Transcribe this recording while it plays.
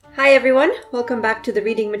Hi everyone, welcome back to the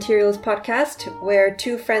Reading Materials podcast, where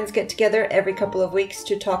two friends get together every couple of weeks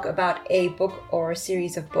to talk about a book or a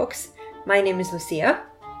series of books. My name is Lucia.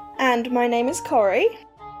 And my name is Corey.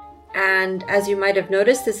 And as you might have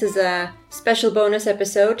noticed, this is a special bonus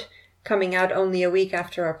episode coming out only a week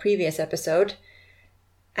after our previous episode.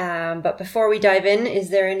 But before we dive in,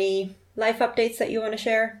 is there any life updates that you want to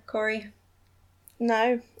share, Corey?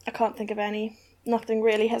 No, I can't think of any. Nothing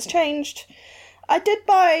really has changed. I did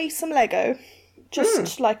buy some Lego,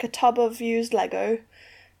 just like a tub of used Lego,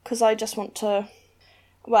 because I just want to...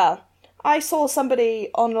 Well, I saw somebody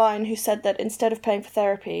online who said that instead of paying for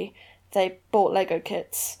therapy, they bought Lego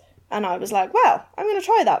kits. And I was like, well, I'm going to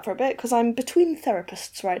try that for a bit, because I'm between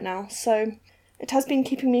therapists right now, so it has been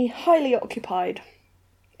keeping me highly occupied.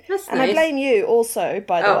 That's and nice. I blame you also,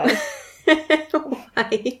 by the way.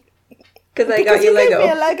 Why? Because I got you Lego. Because you gave me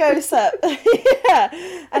a Lego set.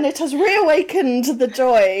 Yeah, and it has reawakened the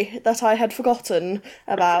joy that I had forgotten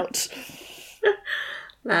about.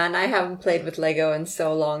 Man, I haven't played with Lego in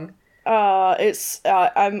so long.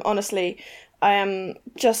 I'm honestly, I am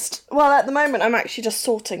just, well, at the moment I'm actually just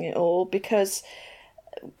sorting it all, because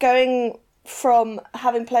going from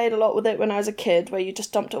having played a lot with it when I was a kid, where you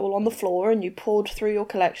just dumped it all on the floor and you poured through your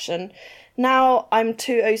collection, now I'm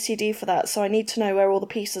too OCD for that, so I need to know where all the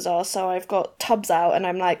pieces are, so I've got tubs out and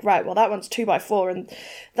I'm like, right, well that one's 2x4 and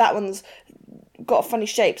that one's got a funny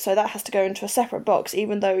shape, so that has to go into a separate box,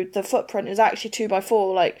 even though the footprint is actually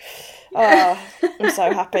 2x4, like, I'm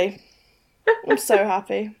so happy. I'm so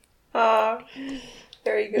happy.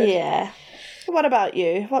 Very good. Yeah. What about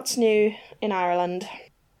you? What's new in Ireland?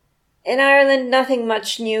 In Ireland, nothing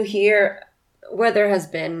much new here. Weather has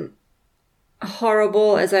been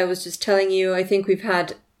horrible, as I was just telling you. I think we've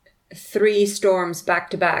had 3 storms back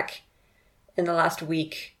to back in the last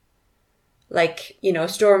week. Like, you know,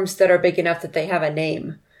 storms that are big enough that they have a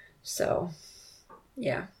name. So,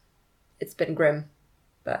 yeah, it's been grim,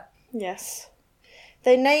 but... Yes.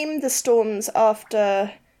 They named the storms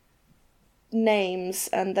after names,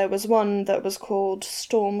 and there was one that was called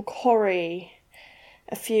Storm Corrie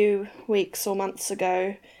a few weeks or months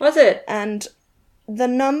ago. Was it? And the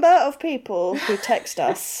number of people who text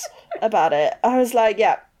us about it, I was like,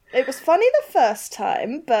 yeah, it was funny the first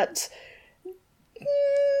time, but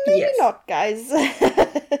maybe not, guys.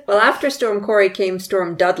 Well, after Storm Corrie came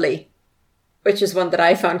Storm Dudley, which is one that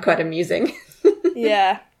I found quite amusing.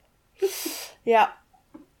 Yeah. Yeah.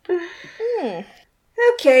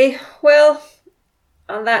 Okay, well,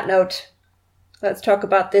 on that note, let's talk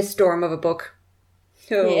about this storm of a book.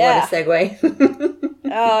 Oh, Yeah. what a segue.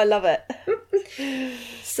 Oh, I love it.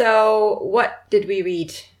 So, what did we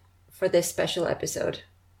read for this special episode?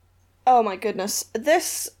 Oh my goodness.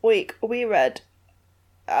 This week we read,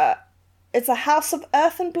 it's A House of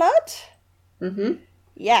Earth and Blood? Mm-hmm.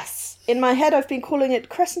 Yes. In my head I've been calling it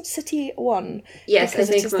Crescent City 1. Yes, I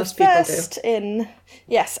think most people do.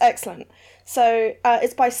 Yes, excellent. So,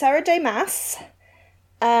 it's by Sarah J. Maas,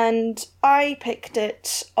 and I picked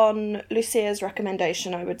it on Lucia's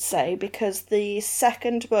recommendation, I would say, because the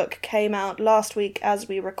second book came out last week as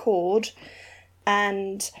we record,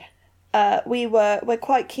 and we're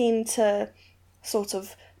quite keen to sort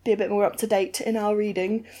of be a bit more up to date in our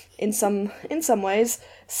reading in some ways.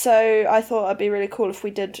 So I thought it'd be really cool if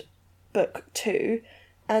we did book 2,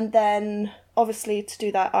 and then obviously to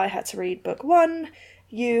do that I had to read book 1.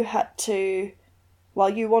 You had to, well,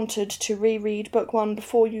 you wanted to reread book 1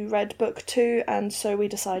 before you read book 2, and so we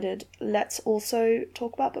decided let's also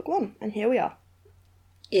talk about book 1, and here we are.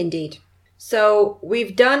 Indeed. So,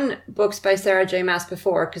 we've done books by Sarah J. Maas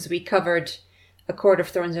before, because we covered A Court of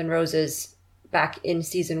Thorns and Roses back in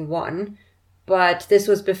season 1, but this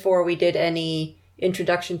was before we did any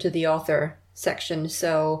introduction to the author section,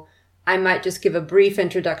 so I might just give a brief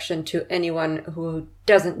introduction to anyone who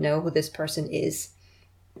doesn't know who this person is.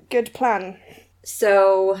 Good plan.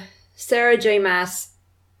 So, Sarah J. Maas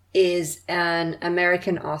is an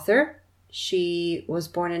American author. She was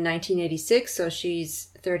born in 1986, so she's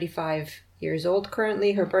 35 years old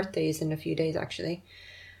currently. Her birthday is in a few days, actually.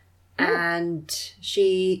 And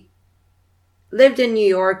she lived in New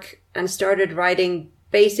York and started writing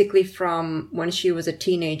basically from when she was a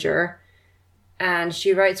teenager. And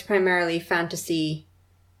she writes primarily fantasy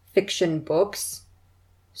fiction books.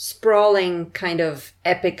 Sprawling kind of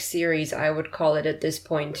epic series, I would call it at this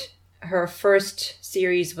point. Her first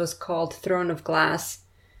series was called Throne of Glass.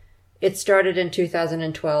 It started in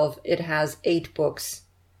 2012. It has 8 books.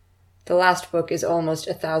 The last book is almost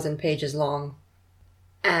 1,000 pages long.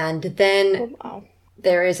 And then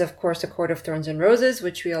there is, of course, A Court of Thorns and Roses,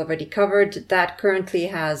 which we already covered. That currently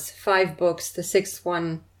has 5 books. The 6th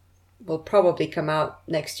one will probably come out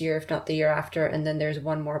next year, if not the year after. And then there's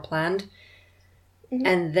one more planned. Mm-hmm.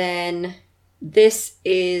 And then this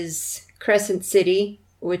is Crescent City,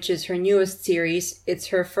 which is her newest series. It's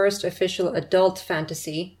her first official adult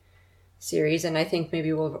fantasy series, and I think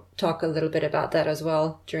maybe we'll talk a little bit about that as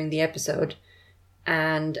well during the episode.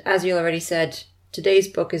 And as you already said, today's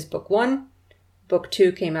book is book 1. Book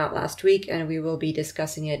 2 came out last week, and we will be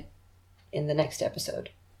discussing it in the next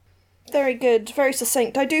episode. Very good, very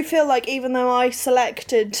succinct. I do feel like even though I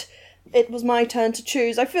selected, it was my turn to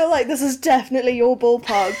choose, I feel like this is definitely your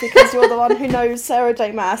ballpark because you're the one who knows Sarah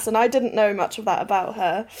J. Maas, and I didn't know much of that about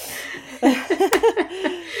her.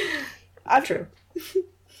 True.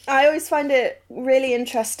 I always find it really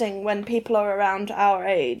interesting when people are around our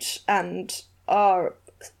age and are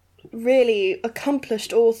really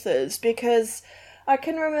accomplished authors, because I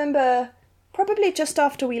can remember probably just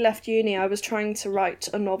after we left uni I was trying to write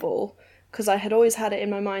a novel, because I had always had it in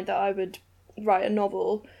my mind that I would write a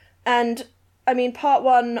novel. And I mean, part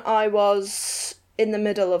 1 I was in the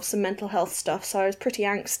middle of some mental health stuff, so I was pretty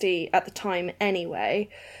angsty at the time anyway.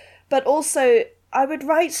 But also I would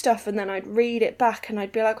write stuff and then I'd read it back and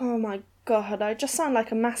I'd be like, oh my god, I just sound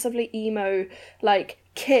like a massively emo,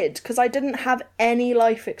 kid, because I didn't have any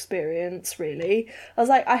life experience, really. I was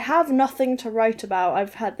like, I have nothing to write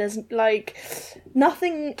about. There's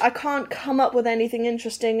nothing, I can't come up with anything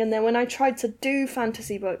interesting. And then when I tried to do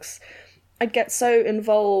fantasy books, I'd get so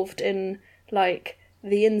involved in,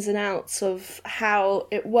 the ins and outs of how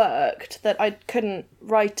it worked that I couldn't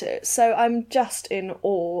write it. So I'm just in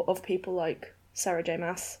awe of people like Sarah J.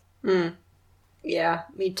 Maas. Yeah,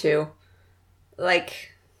 me too.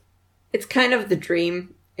 It's kind of the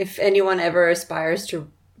dream. If anyone ever aspires to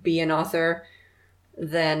be an author,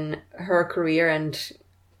 then her career and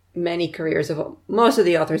many careers of most of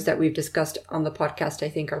the authors that we've discussed on the podcast, I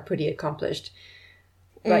think, are pretty accomplished.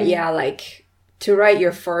 But yeah, to write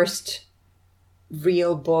your first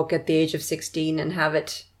real book at the age of 16 and have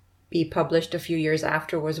it be published a few years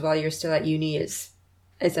afterwards while you're still at uni is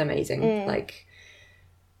amazing.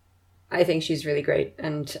 I think she's really great,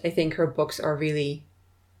 and I think her books are really,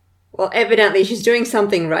 well, evidently she's doing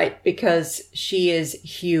something right, because she is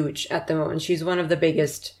huge at the moment. She's one of the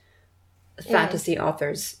biggest fantasy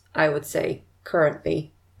authors, I would say,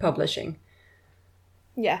 currently publishing.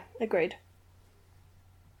 Yeah, agreed.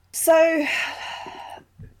 So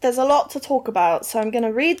there's a lot to talk about, so I'm going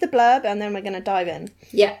to read the blurb and then we're going to dive in.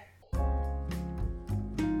 Yeah.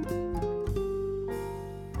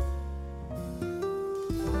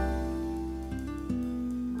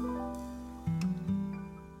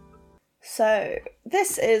 So,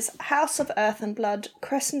 this is House of Earth and Blood,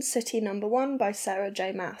 Crescent City No. 1 by Sarah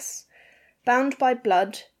J. Maas. Bound by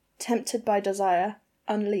blood, tempted by desire,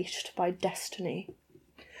 unleashed by destiny.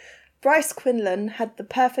 Bryce Quinlan had the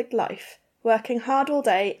perfect life, working hard all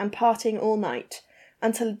day and partying all night,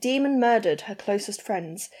 until a demon murdered her closest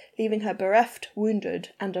friends, leaving her bereft, wounded,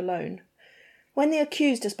 and alone. When the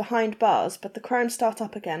accused is behind bars but the crimes start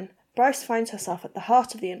up again, Bryce finds herself at the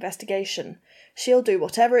heart of the investigation. She'll do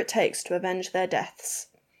whatever it takes to avenge their deaths.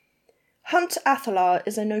 Hunt Athalar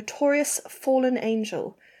is a notorious fallen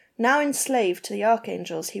angel, now enslaved to the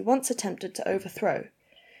archangels he once attempted to overthrow.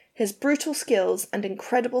 His brutal skills and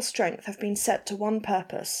incredible strength have been set to one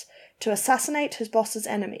purpose: to assassinate his boss's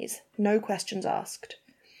enemies, no questions asked.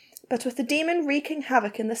 But with the demon wreaking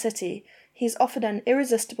havoc in the city, he's offered an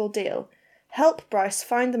irresistible deal. Help Bryce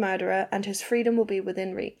find the murderer and his freedom will be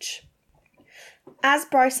within reach. As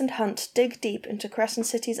Bryce and Hunt dig deep into Crescent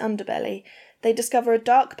City's underbelly, they discover a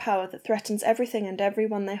dark power that threatens everything and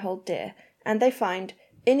everyone they hold dear, and they find,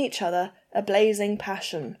 in each other, a blazing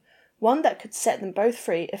passion, one that could set them both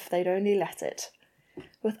free if they'd only let it.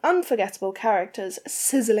 With unforgettable characters,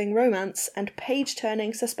 sizzling romance, and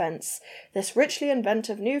page-turning suspense, this richly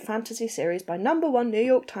inventive new fantasy series by No. 1 New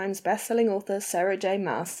York Times bestselling author Sarah J.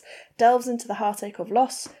 Maas delves into the heartache of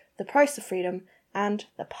loss, the price of freedom, and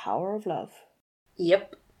the power of love.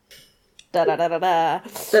 Yep. Da-da-da-da-da.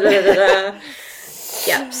 Da-da-da-da-da.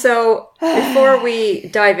 Yeah, so before we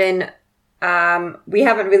dive in, we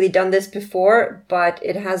haven't really done this before, but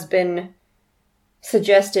it has been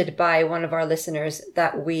suggested by one of our listeners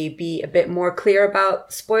that we be a bit more clear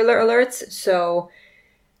about spoiler alerts. So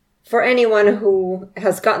for anyone who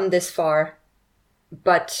has gotten this far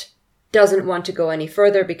but doesn't want to go any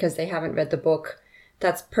further because they haven't read the book,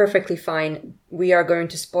 that's perfectly fine. We are going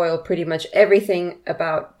to spoil pretty much everything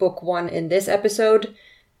about book 1 in this episode.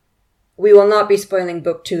 We will not be spoiling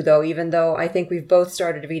book 2 though, even though I think we've both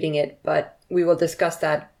started reading it, but we will discuss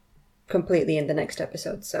that completely in the next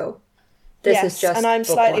episode. So This is just and I'm book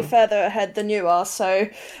slightly one. further ahead than you are, so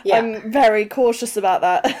Yeah. I'm very cautious about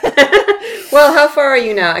that. Well, how far are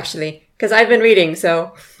you now, actually? Because I've been reading,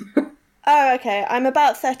 so... Oh, okay. I'm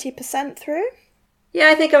about 30% through. Yeah,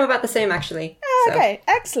 I think I'm about the same, actually. So. Okay,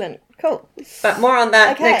 excellent. Cool. But more on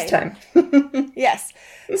that Okay. next time. Yes.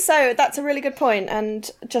 So that's a really good point. And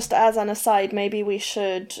just as an aside, maybe we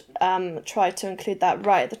should try to include that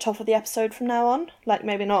right at the top of the episode from now on. Like,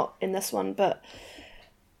 maybe not in this one, but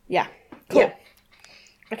yeah. Cool. Yeah.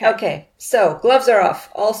 Okay. Okay, so gloves are off.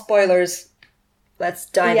 All spoilers. Let's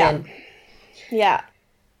dive in. Yeah.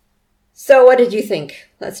 So what did you think?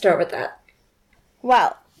 Let's start with that.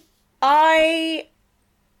 Well, I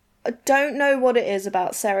don't know what it is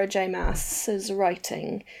about Sarah J. Maas's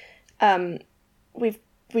writing.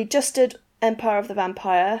 We just did Empire of the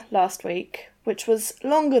Vampire last week, which was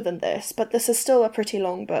longer than this, but this is still a pretty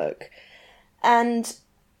long book. And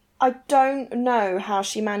I don't know how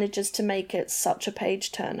she manages to make it such a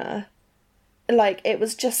page-turner. Like, it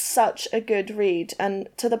was just such a good read, and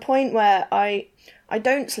to the point where I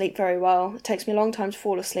don't sleep very well. It takes me a long time to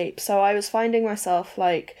fall asleep, so I was finding myself,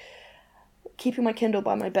 like, keeping my Kindle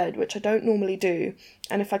by my bed, which I don't normally do,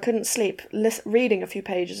 and if I couldn't sleep, reading a few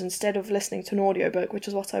pages instead of listening to an audiobook, which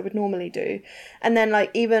is what I would normally do. And then,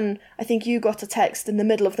 like, even, I think you got a text in the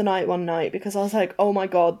middle of the night one night, because I was like, oh my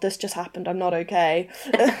god, this just happened, I'm not okay.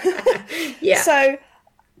 Yeah. So,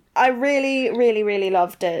 I really, really, really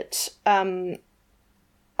loved it.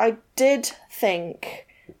 I did think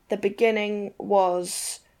the beginning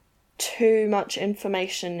was too much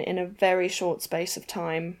information in a very short space of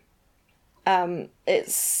time.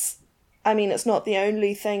 It's not the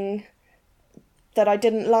only thing that I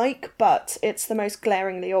didn't like, but it's the most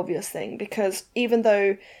glaringly obvious thing, because even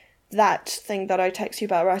though that thing that I text you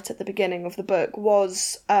about right at the beginning of the book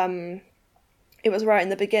was, it was right in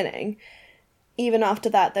the beginning, even after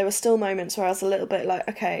that, there were still moments where I was a little bit like,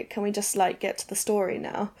 okay, can we just, like, get to the story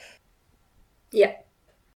now? Yeah.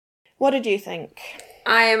 What did you think?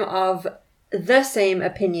 I am of the same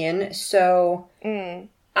opinion. So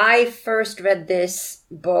I first read this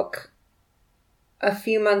book a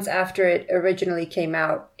few months after it originally came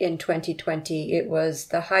out in 2020. It was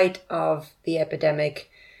the height of the epidemic.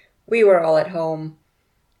 We were all at home,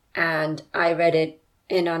 and I read it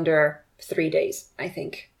in under 3 days, I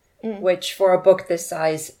think. Which for a book this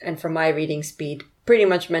size and for my reading speed pretty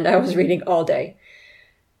much meant I was reading all day.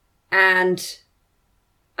 And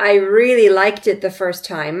I really liked it the first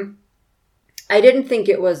time. I didn't think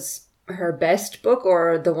it was her best book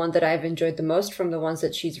or the one that I've enjoyed the most from the ones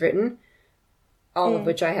that she's written, all of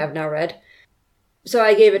which I have now read. So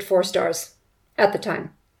I gave it 4 stars at the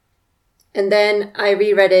time. And then I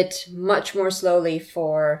reread it much more slowly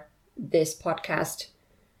for this podcast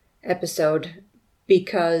episode,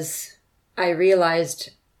 because I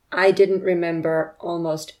realized I didn't remember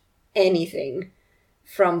almost anything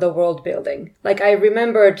from the world building. Like, I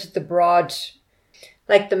remembered the broad,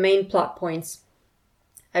 like, the main plot points.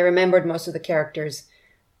 I remembered most of the characters,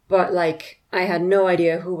 but, like, I had no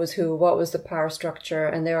idea who was who, what was the power structure,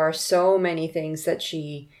 and there are so many things that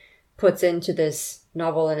she puts into this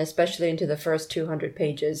novel, and especially into the first 200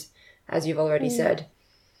 pages, as you've already said.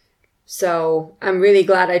 So I'm really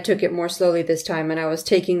glad I took it more slowly this time, and I was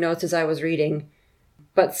taking notes as I was reading.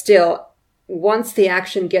 But still, once the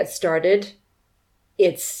action gets started,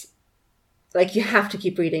 it's like you have to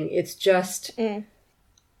keep reading. It's just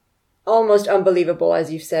almost unbelievable,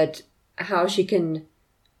 as you've said, how she can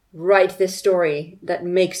write this story that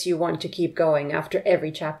makes you want to keep going after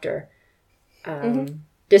every chapter.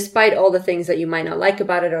 Despite all the things that you might not like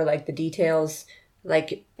about it, or like the details,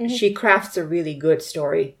 like she crafts a really good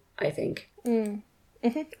story, I think. I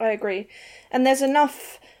agree. And there's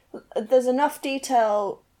enough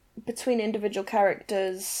detail between individual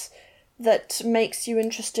characters that makes you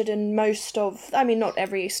interested in most of, I mean, not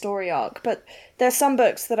every story arc, but there's some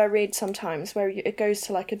books that I read sometimes where it goes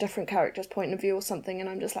to, like, a different character's point of view or something, and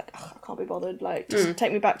I'm just like, I can't be bothered, like, just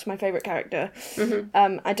take me back to my favourite character.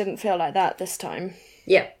 I didn't feel like that this time.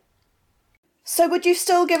 Yeah. So would you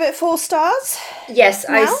still give it 4 stars? Yes,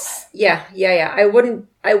 now? Yeah. I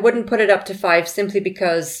wouldn't put it up to 5 simply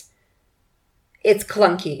because it's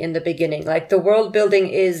clunky in the beginning. Like, the world building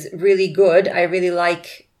is really good. I really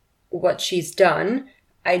like what she's done.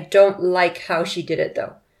 I don't like how she did it,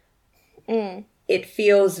 though. It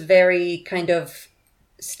feels very kind of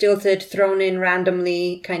stilted, thrown in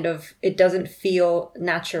randomly, kind of, it doesn't feel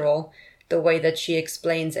natural the way that she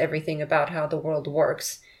explains everything about how the world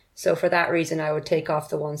works. So for that reason, I would take off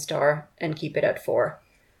the 1 star and keep it at 4.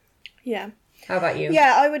 Yeah. How about you?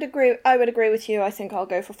 Yeah, I would agree with you. I think I'll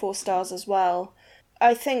go for 4 stars as well.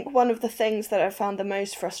 I think one of the things that I found the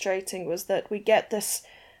most frustrating was that we get this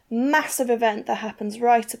massive event that happens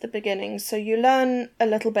right at the beginning. So you learn a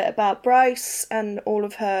little bit about Bryce and all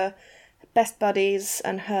of her best buddies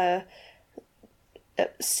and her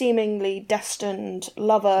seemingly destined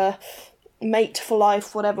lover, mate for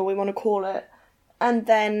life, whatever we want to call it. And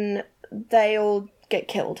then they all get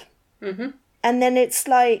killed. Mm-hmm. And then it's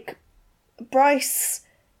like Bryce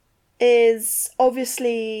is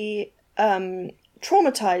obviously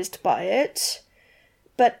traumatized by it,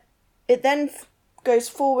 but it then goes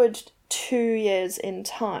forward 2 years in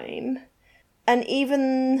time, and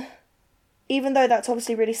even though that's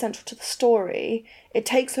obviously really central to the story, it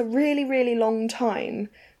takes a really, really long time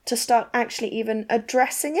to start actually even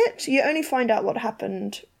addressing it. You only find out what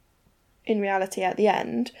happened in reality at the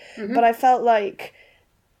end, Mm-hmm. but I felt like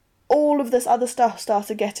all of this other stuff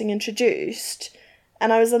started getting introduced,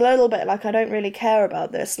 and I was a little bit like, I don't really care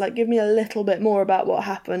about this. Like, give me a little bit more about what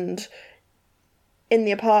happened in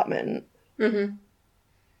the apartment. Mm-hmm.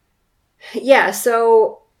 Yeah,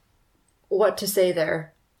 so what to say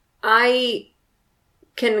there? I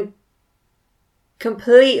can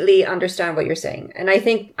completely understand what you're saying. And I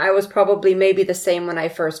think I was probably maybe the same when I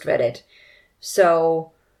first read it.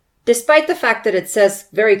 So, despite the fact that it says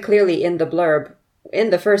very clearly in the blurb, in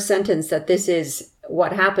the first sentence, that this is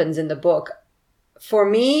what happens in the book, for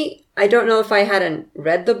me, I don't know if I hadn't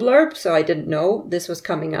read the blurb, so I didn't know this was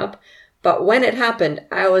coming up. But when it happened,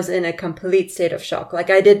 I was in a complete state of shock.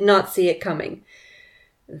 Like, I did not see it coming.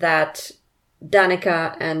 That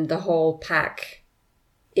Danica and the whole pack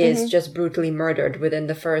is just brutally murdered within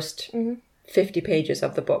the first 50 pages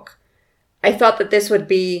of the book. I thought that this would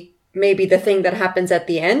be maybe the thing that happens at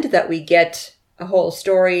the end, that we get a whole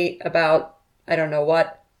story about I don't know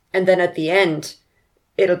what, and then at the end,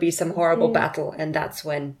 it'll be some horrible battle, and that's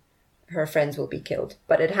when her friends will be killed.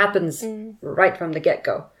 But it happens right from the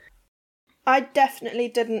get-go. I definitely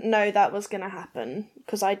didn't know that was going to happen,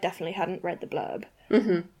 because I definitely hadn't read the blurb.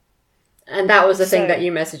 Mm-hmm. And that was the thing that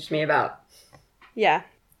you messaged me about. Yeah.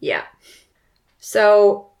 Yeah.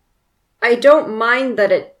 So, I don't mind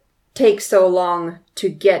that it takes so long to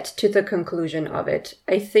get to the conclusion of it.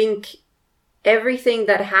 I think everything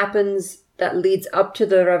that happens that leads up to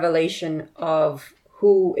the revelation of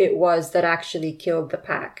who it was that actually killed the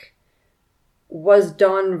pack was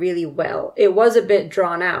done really well. It was a bit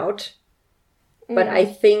drawn out, but I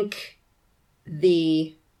think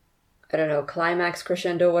the, I don't know, climax,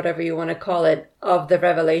 crescendo, whatever you want to call it, of the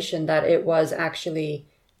revelation that it was actually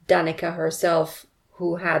Danica herself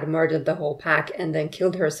who had murdered the whole pack and then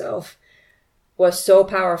killed herself was so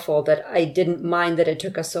powerful that I didn't mind that it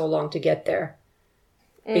took us so long to get there.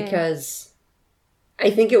 Because I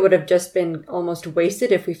think it would have just been almost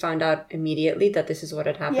wasted if we found out immediately that this is what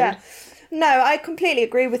had happened. Yeah. No, I completely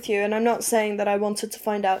agree with you, and I'm not saying that I wanted to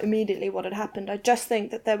find out immediately what had happened. I just think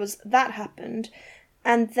that that happened,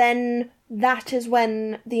 and then that is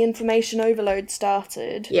when the information overload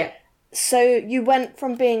started. Yeah. So you went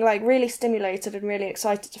from being like really stimulated and really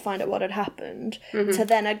excited to find out what had happened to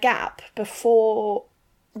then a gap before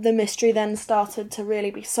the mystery then started to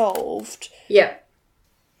really be solved. Yeah.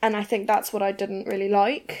 And I think that's what I didn't really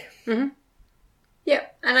like. Mm-hmm. Yeah,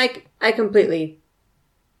 and I completely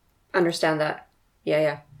understand that.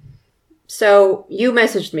 Yeah. So you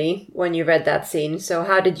messaged me when you read that scene. So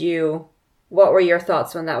what were your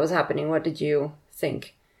thoughts when that was happening? What did you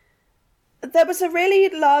think? There was a really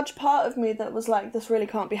large part of me that was like, this really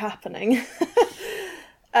can't be happening.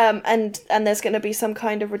 And there's going to be some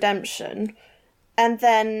kind of redemption. And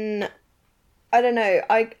then, I don't know,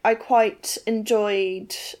 I quite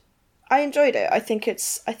enjoyed it. I think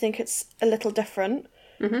it's a little different.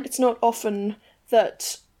 Mm-hmm. It's not often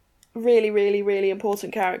that really, really, really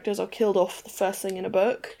important characters are killed off the first thing in a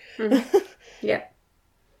book. Mm-hmm. Yeah.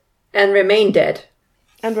 And remain dead.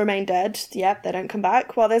 And remain dead. Yep, they don't come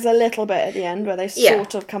back. Well, there's a little bit at the end where they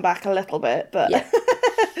sort of come back a little bit, but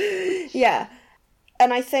yeah.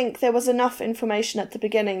 And I think there was enough information at the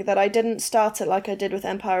beginning that I didn't start it like I did with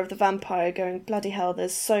Empire of the Vampire, going, bloody hell,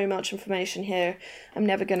 there's so much information here, I'm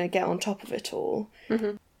never going to get on top of it all.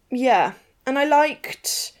 Mm-hmm. Yeah, and I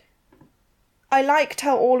liked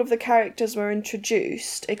how all of the characters were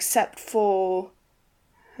introduced, except for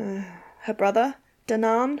her brother,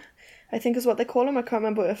 Danan, I think is what they call him. I can't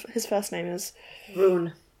remember what his first name is.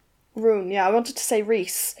 Rune, yeah, I wanted to say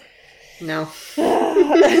Reese. No.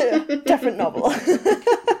 Different novel.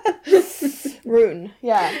 Rune,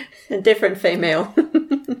 yeah. A different female.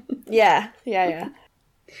 Yeah.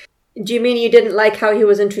 Do you mean you didn't like how he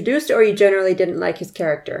was introduced, or you generally didn't like his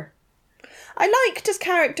character? I liked his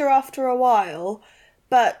character after a while,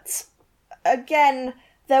 but again,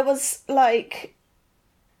 there was like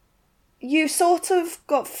you sort of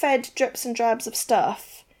got fed drips and drabs of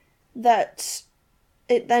stuff that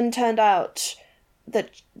it then turned out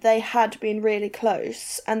that they had been really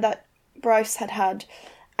close, and that Bryce had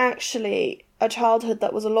actually a childhood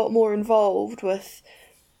that was a lot more involved with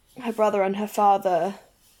her brother and her father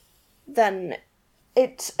than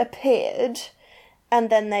it appeared, and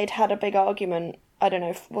then they'd had a big argument, I don't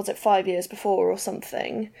know, was it 5 years before or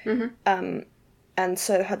something, and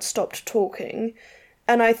so had stopped talking.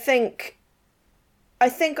 And I think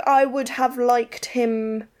I would have liked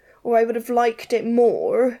him, or I would have liked it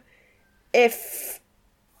more if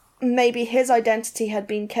maybe his identity had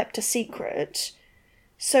been kept a secret,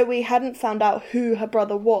 so we hadn't found out who her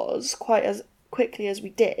brother was quite as quickly as we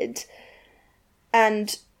did,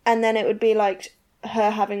 and then it would be like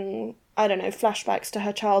her having, I don't know, flashbacks to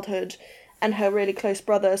her childhood and her really close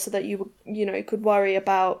brother, so that you could worry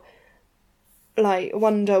about, like,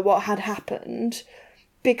 wonder what had happened.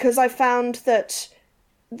 Because I found that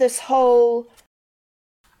this whole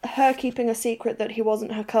her keeping a secret that he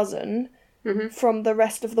wasn't her cousin from the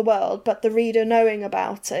rest of the world, but the reader knowing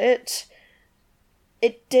about it,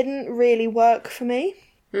 it didn't really work for me.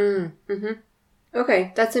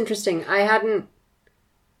 Okay, that's interesting. I hadn't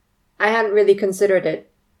really considered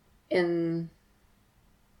it in,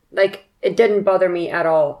 like, it didn't bother me at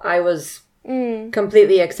all. I was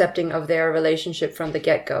completely accepting of their relationship from the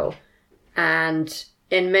get-go. And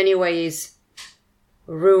in many ways,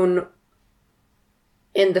 Rune,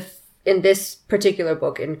 in this particular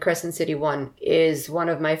book, in Crescent City 1, is one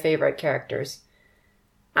of my favorite characters.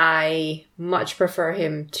 I much prefer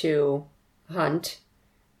him to Hunt,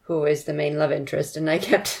 who is the main love interest, and I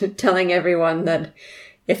kept telling everyone that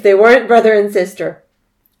if they weren't brother and sister,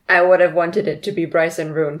 I would have wanted it to be Bryce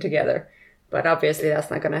and Rune together. But obviously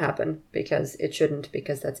that's not going to happen, because it shouldn't,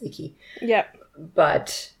 because that's icky. Yep.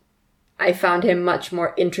 But I found him much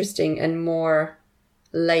more interesting and more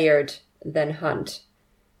layered than Hunt.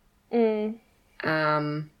 But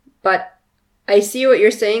I see what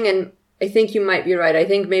you're saying, and I think you might be right. I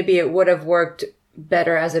think maybe it would have worked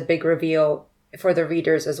better as a big reveal for the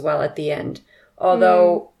readers as well at the end.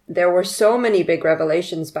 Although there were so many big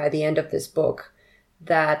revelations by the end of this book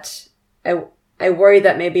that I worry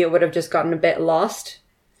that maybe it would have just gotten a bit lost.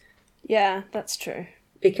 Yeah, that's true.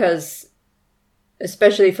 Because,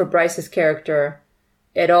 especially for Bryce's character,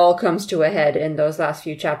 it all comes to a head in those last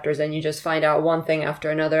few chapters, and you just find out one thing after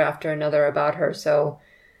another about her. So,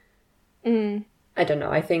 I don't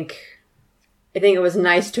know. I think it was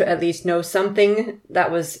nice to at least know something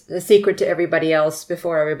that was a secret to everybody else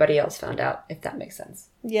before everybody else found out, if that makes sense.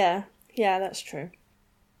 Yeah, that's true.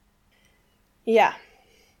 Yeah.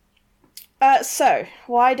 So,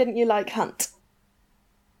 why didn't you like Hunt?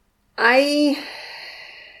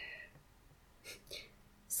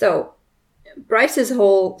 So, Bryce's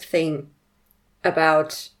whole thing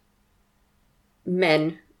about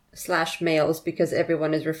men/males, because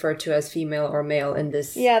everyone is referred to as female or male in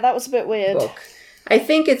this that was a bit weird book. I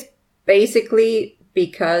think it's basically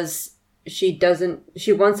because she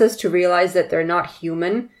wants us to realize that they're not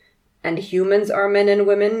human, and humans are men and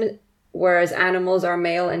women, whereas animals are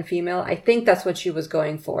male and female. I think that's what she was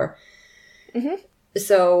going for.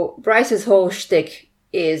 So Bryce's whole shtick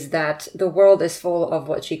is that the world is full of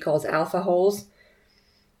what she calls alpha holes,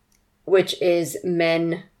 which is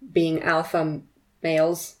men being alpha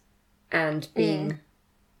males and being,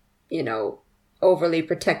 overly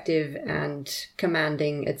protective and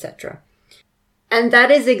commanding, etc. And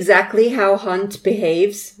that is exactly how Hunt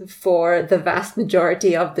behaves for the vast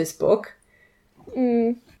majority of this book.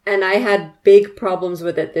 And I had big problems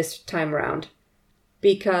with it this time around,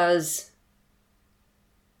 because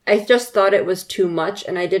I just thought it was too much,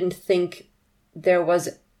 and I didn't think there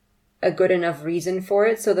was a good enough reason for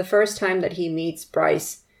it. So the first time that he meets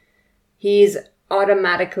Bryce, he's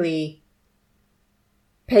automatically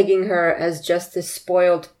pegging her as just this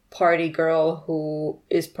spoiled party girl who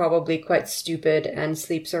is probably quite stupid and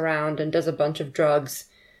sleeps around and does a bunch of drugs.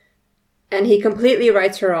 And he completely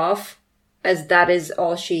writes her off as that is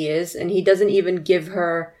all she is, and he doesn't even give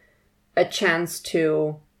her a chance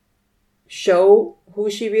to show who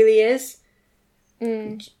she really is.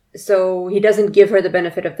 So he doesn't give her the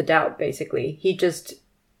benefit of the doubt, basically. He just,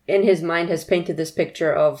 in his mind, has painted this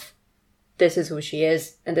picture of, this is who she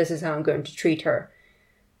is, and this is how I'm going to treat her.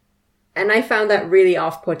 And I found that really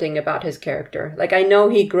off-putting about his character. Like, I know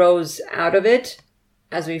he grows out of it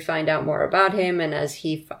as we find out more about him, and as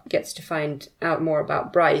he gets to find out more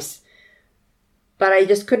about Bryce. But I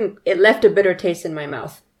just couldn't, it left a bitter taste in my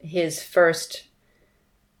mouth. His first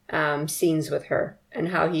scenes with her, and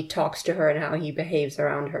how he talks to her, and how he behaves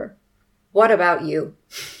around her. What about you?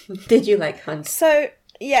 Did you like Hunt? So,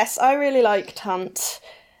 Yes, I really liked Hunt.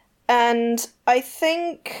 And I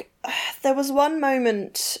think there was one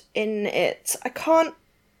moment in it, I can't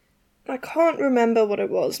remember what it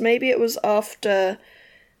was. Maybe it was after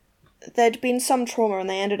there'd been some trauma and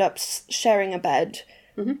they ended up sharing a bed.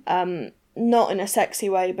 Not in a sexy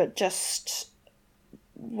way, but just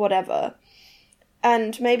whatever.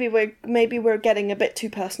 And maybe we're getting a bit too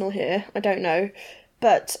personal here, I don't know.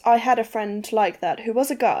 But I had a friend like that who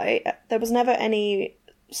was a guy. There was never any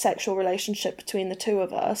sexual relationship between the two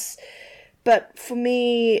of us, but for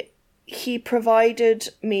me, he provided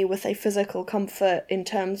me with a physical comfort in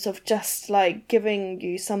terms of just like giving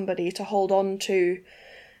you somebody to hold on to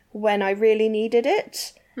when I really needed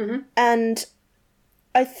it. And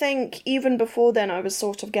I think even before then I was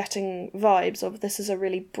sort of getting vibes of this is a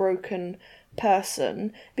really broken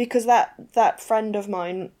person, because that friend of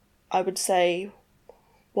mine, I would say,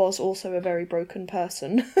 was also a very broken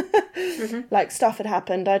person. Like, stuff had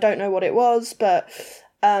happened. I don't know what it was, but,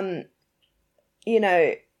 you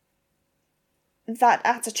know, that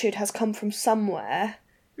attitude has come from somewhere.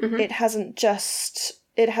 It hasn't just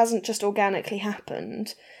organically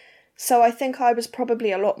happened. So I think I was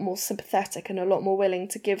probably a lot more sympathetic and a lot more willing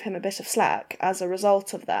to give him a bit of slack as a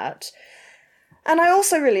result of that. And I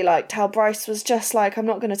also really liked how Bryce was just like, I'm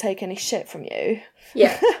not going to take any shit from you.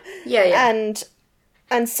 Yeah.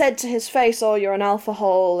 And said to his face, oh, you're an alpha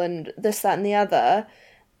hole and this, that and the other.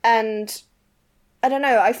 And I don't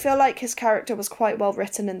know, I feel like his character was quite well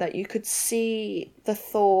written in that you could see the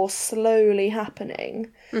thaw slowly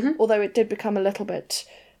happening, although it did become a little bit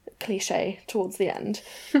cliche towards the end.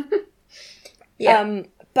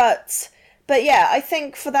 But yeah, I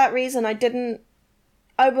think for that reason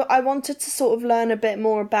I wanted to sort of learn a bit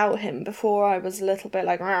more about him before I was a little bit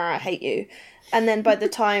like, I hate you. And then by the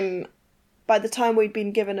time we'd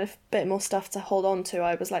been given a bit more stuff to hold on to,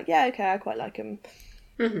 I was like, yeah, okay, I quite like him.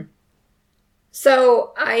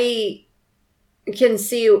 So I can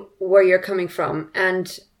see where you're coming from,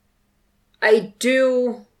 and I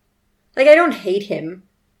don't hate him.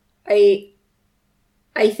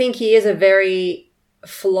 I think he is a very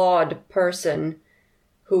flawed person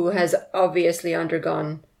who has obviously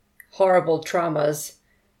undergone horrible traumas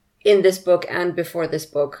in this book and before this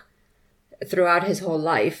book throughout his whole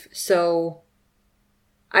life. So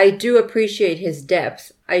I do appreciate his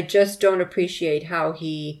depth. I just don't appreciate how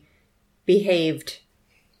he behaved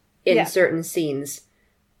in certain scenes.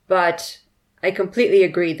 But I completely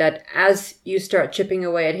agree that as you start chipping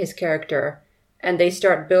away at his character and they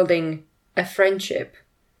start building a friendship,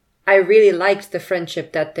 I really liked the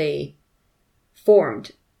friendship that they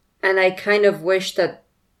formed. And I kind of wish that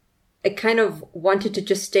I kind of wanted to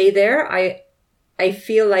just stay there. I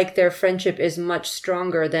feel like their friendship is much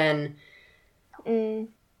stronger than...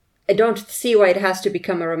 I don't see why it has to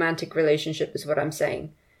become a romantic relationship, is what I'm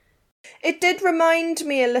saying. It did remind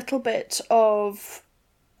me a little bit of...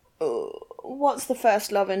 what's the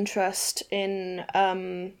first love interest in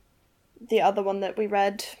the other one that we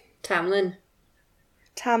read? Tamlin.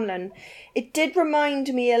 It did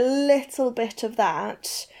remind me a little bit of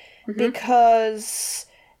that, because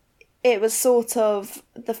it was sort of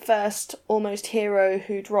the first almost hero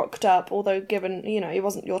who'd rocked up, although given, you know, he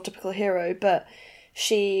wasn't your typical hero, but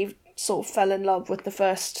she sort of fell in love with the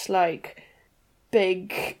first, like,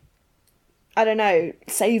 big, I don't know,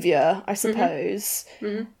 saviour, I suppose.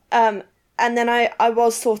 And then I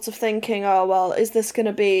was sort of thinking, oh, well, is this going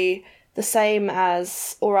to be the same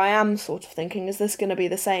as, or I am sort of thinking, is this going to be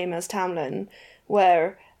the same as Tamlin,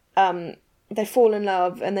 where they fall in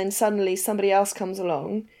love and then suddenly somebody else comes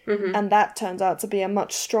along and that turns out to be a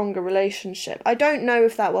much stronger relationship. I don't know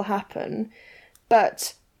if that will happen,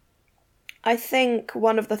 but I think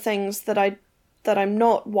one of the things that I'm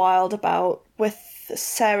not wild about with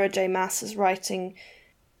Sarah J. Maas's writing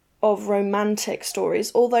of romantic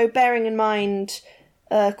stories, although bearing in mind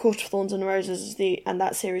Court of Thorns and Roses and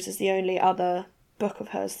that series is the only other book of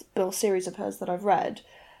hers, or series of hers that I've read,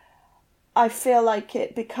 I feel like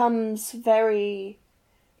it becomes very...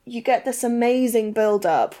 You get this amazing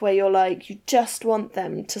build-up where you're like, you just want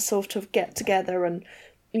them to sort of get together and,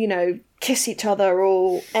 you know, kiss each other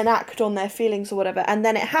or enact on their feelings or whatever, and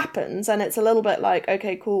then it happens and it's a little bit like,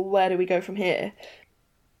 okay, cool, where do we go from here?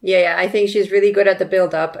 Yeah, I think she's really good at the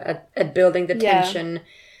build-up, at building the tension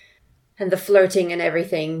and the flirting and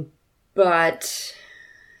everything. But,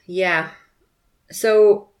 yeah.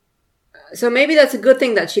 So maybe that's a good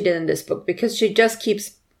thing that she did in this book, because she just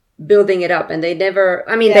keeps building it up, and they never...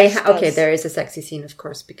 I mean, okay, there is a sexy scene, of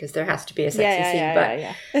course, because there has to be a sexy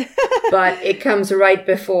scene, but it comes right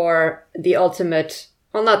before the ultimate...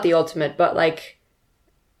 Well, not the ultimate, but, like,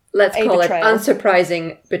 let's call it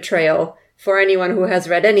unsurprising betrayal for anyone who has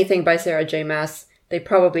read anything by Sarah J. Maas, they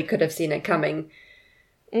probably could have seen it coming.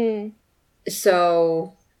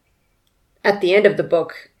 So at the end of the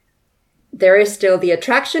book, there is still the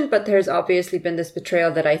attraction, but there's obviously been this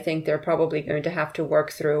betrayal that I think they're probably going to have to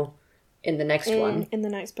work through in the next one. In the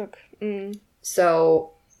next book.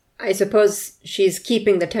 So I suppose she's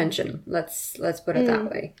keeping the tension. Let's put it that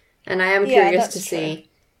way. And I am curious to see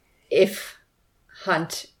if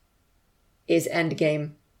Hunt is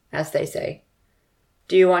endgame, as they say.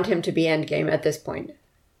 Do you want him to be endgame at this point?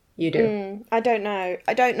 You do. I don't know.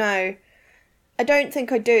 I don't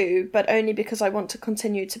think I do, but only because I want to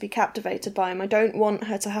continue to be captivated by him. I don't want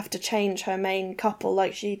her to have to change her main couple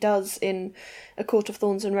like she does in A Court of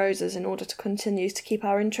Thorns and Roses in order to continue to keep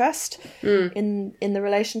our interest in the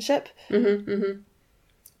relationship.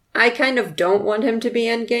 I kind of don't want him to be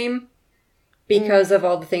endgame because of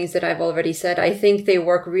all the things that I've already said. I think they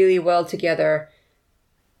work really well together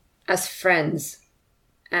as friends.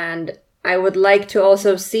 And I would like to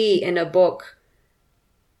also see in a book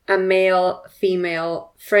a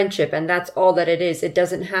male-female friendship, and that's all that it is. It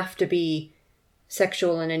doesn't have to be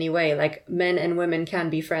sexual in any way. Like, men and women can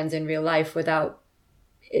be friends in real life without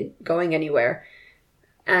it going anywhere.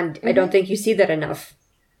 And I don't think you see that enough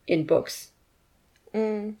in books.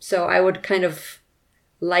 So I would kind of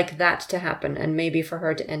like that to happen, and maybe for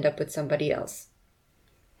her to end up with somebody else.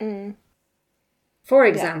 For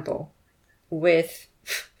example, with...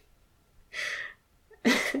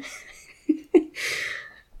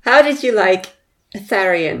 How did you like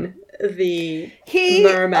Tharion, the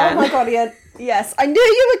merman? Oh my god, yes. I knew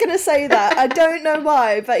you were going to say that. I don't know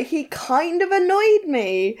why, but he kind of annoyed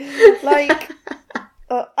me. Like,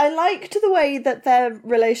 I liked the way that their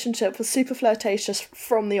relationship was super flirtatious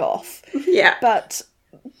from the off. Yeah. But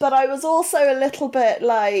I was also a little bit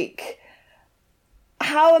like,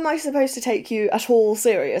 how am I supposed to take you at all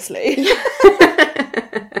seriously?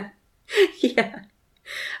 Yeah.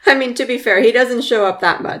 I mean, to be fair, he doesn't show up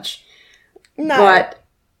that much. No. But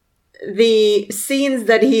the scenes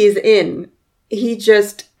that he's in, he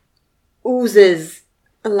just oozes,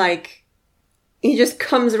 like, he just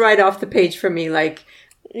comes right off the page for me. Like,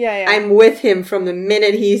 I'm with him from the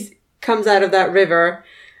minute he comes out of that river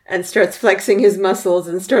and starts flexing his muscles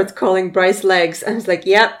and starts calling Bryce legs. I was like,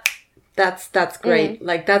 yep, that's great.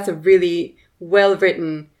 Like, that's a really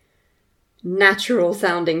well-written,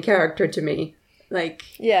 natural-sounding character to me.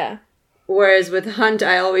 Like, yeah. Whereas with Hunt,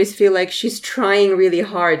 I always feel like she's trying really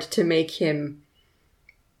hard to make him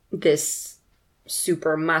this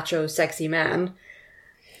super macho, sexy man.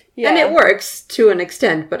 Yeah. And it works to an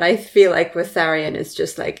extent, but I feel like with Tharion, it's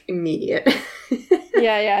just like immediate.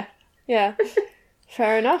 Yeah.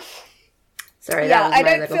 Fair enough. Sorry, that was I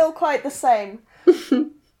don't feel quite the same.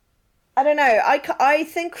 I don't know. I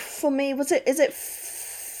think for me, is it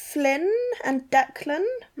Flynn and Declan?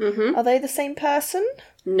 Are they the same person?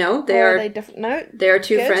 No, are they different? No, they are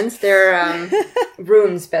two friends. They're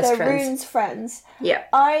Rune's best friends. They're Rune's friends. Yeah.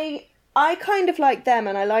 I kind of liked them,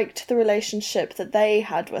 and I liked the relationship that they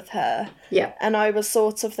had with her. Yeah. And I was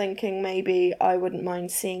sort of thinking maybe I wouldn't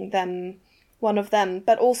mind seeing one of them.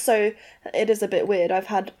 But also, it is a bit weird.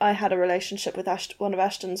 I had a relationship with one of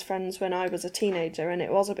Ashton's friends when I was a teenager, and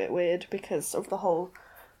it was a bit weird because of the whole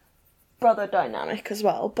brother dynamic as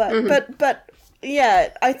well. But yeah,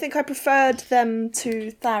 I think I preferred them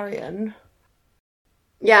to Tharion.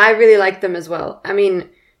 Yeah, I really liked them as well. I mean,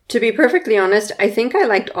 to be perfectly honest, I think I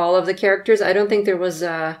liked all of the characters. I don't think there was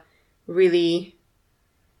really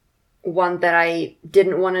one that I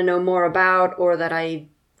didn't want to know more about or that I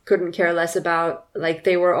couldn't care less about. Like,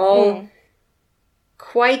 they were all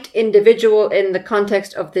quite individual in the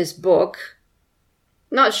context of this book.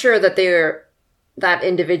 Not sure that they're that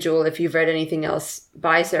individual if you've read anything else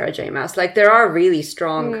by Sarah J. Maas. Like, there are really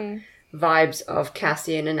strong vibes of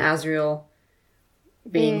Cassian and Azriel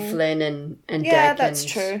being Flynn and Deck. Yeah, that's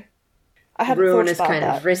true. I hadn't Rune thought is about kind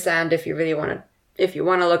that. of Rysand if you really want to. If you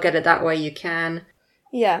want to look at it that way, you can.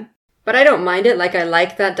 Yeah. But I don't mind it. Like, I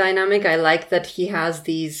like that dynamic. I like that he has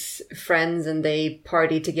these friends and they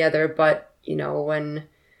party together. But, you know, when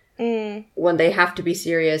they have to be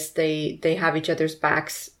serious, they have each other's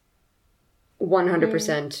backs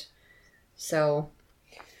 100%. So.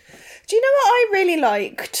 Do you know what I really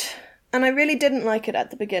liked? And I really didn't like it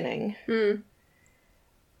at the beginning. The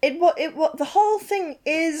whole thing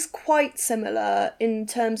is quite similar in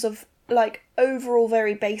terms of, like, overall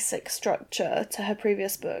very basic structure to her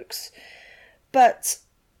previous books. But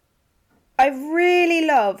I really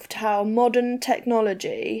loved how modern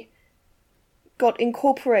technology got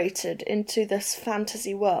incorporated into this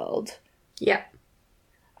fantasy world. Yeah.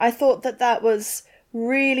 I thought that was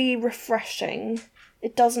really refreshing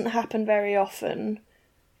it doesn't happen very often.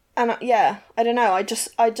 And I don't know. I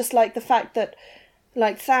just like the fact that,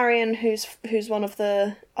 like, Tharian, who's one of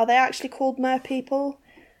the... Are they actually called merpeople?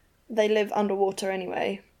 They live underwater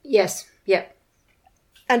anyway. Yes, yeah.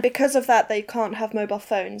 And because of that, they can't have mobile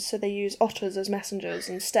phones, so they use otters as messengers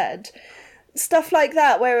instead. Stuff like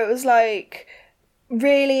that, where it was, like,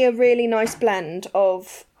 really a really nice blend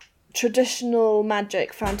of traditional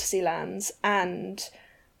magic fantasy lands and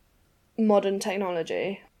modern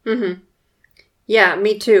technology. Mm-hmm. Yeah,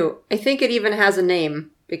 me too. I think it even has a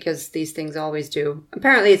name, because these things always do.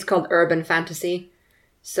 Apparently it's called urban fantasy.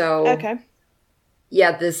 So, okay.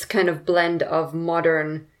 Yeah, this kind of blend of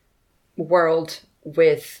modern world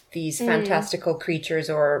with these fantastical creatures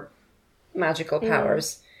or magical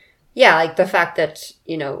powers. Yeah, like the fact that,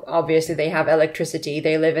 you know, obviously they have electricity.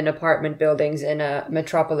 They live in apartment buildings in a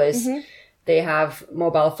metropolis. Mm-hmm. They have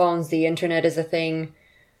mobile phones. The internet is a thing.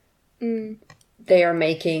 They are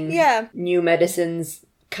making new medicines,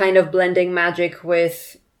 kind of blending magic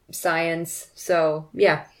with science. So,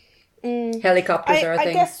 yeah. Helicopters are a thing.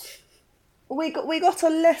 I guess we got a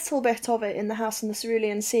little bit of it in the House in the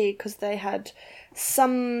Cerulean Sea because they had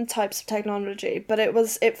some types of technology, but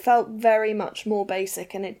it felt very much more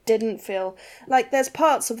basic, and it didn't feel like there's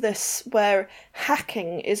parts of this where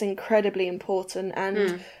hacking is incredibly important,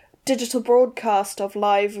 and digital broadcast of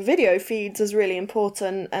live video feeds is really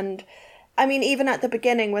important. And I mean, even at the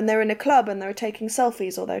beginning when they're in a club and they're taking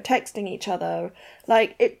selfies or they're texting each other,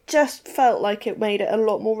 like, it just felt like it made it a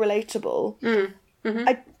lot more relatable.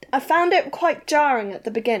 I found it quite jarring at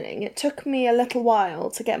the beginning. It took me a little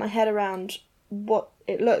while to get my head around what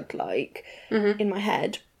it looked like in my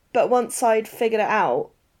head. But once I'd figured it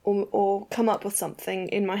out or come up with something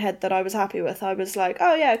in my head that I was happy with, I was like,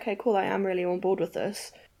 oh yeah, okay, cool, I am really on board with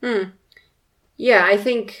this. Yeah, I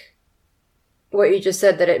think what you just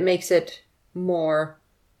said, that it makes it more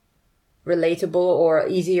relatable or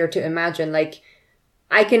easier to imagine. Like,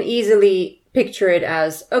 I can easily picture it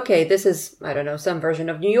as, okay, this is, I don't know, some version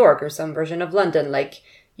of New York or some version of London. Like,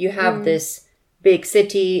 you have this big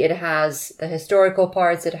city, it has the historical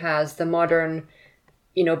parts, it has the modern,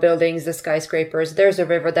 you know, buildings, the skyscrapers, there's a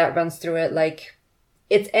river that runs through it. Like,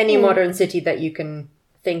 it's any modern city that you can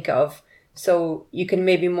think of. So you can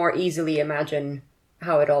maybe more easily imagine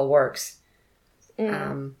how it all works.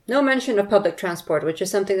 No mention of public transport, which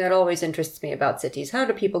is something that always interests me about cities. How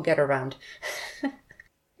do people get around?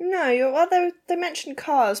 No, they mentioned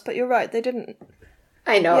cars, but you're right, they didn't.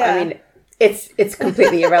 I know, yeah. I mean, it's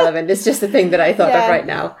completely irrelevant. It's just a thing that I thought of right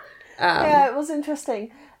now. Yeah, it was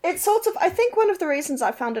interesting. It's sort of, I think one of the reasons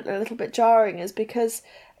I found it a little bit jarring is because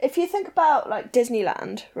if you think about, like,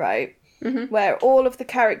 Disneyland, right, where all of the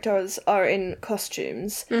characters are in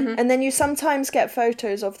costumes, and then you sometimes get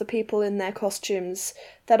photos of the people in their costumes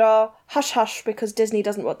that are hush-hush because Disney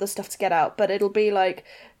doesn't want the stuff to get out, but it'll be, like,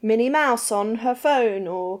 Minnie Mouse on her phone,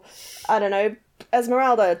 or, I don't know,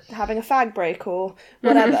 Esmeralda having a fag break or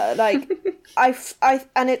whatever. Like,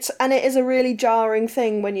 and it is a really jarring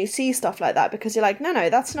thing when you see stuff like that, because you're like,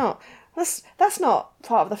 no, that's not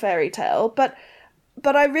part of the fairy tale. But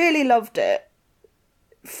I really loved it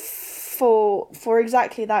for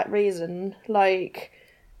exactly that reason. Like,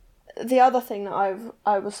 the other thing that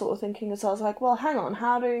I was sort of thinking is, I was like, well, hang on,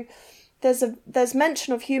 there's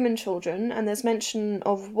mention of human children and there's mention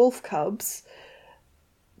of wolf cubs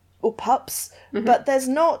or pups, but there's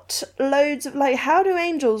not loads of, like, how do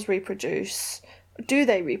angels reproduce? Do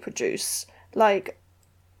they reproduce? Like,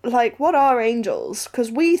 what are angels?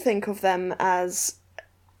 Because we think of them as,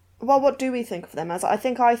 well, what do we think of them as? I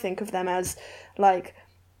think of them as, like,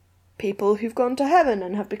 people who've gone to heaven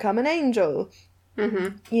and have become an angel.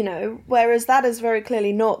 You know, whereas that is very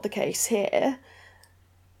clearly not the case here.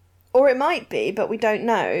 Or it might be, but we don't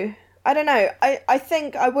know. I don't know. I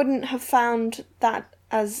think I wouldn't have found that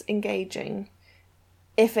as engaging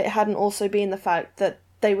if it hadn't also been the fact that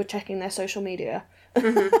they were checking their social media.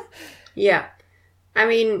 Yeah. I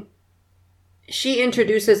mean, she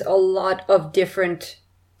introduces a lot of different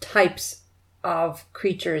types of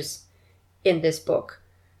creatures in this book.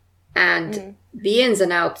 And the ins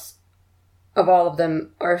and outs of all of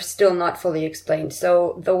them are still not fully explained.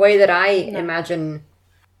 So the way that I imagine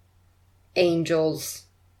angels,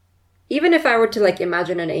 even if I were to, like,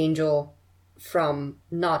 imagine an angel from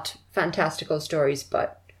not fantastical stories,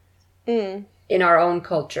 but in our own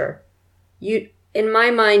culture, in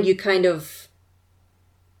my mind, you kind of,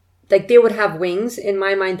 like, they would have wings. In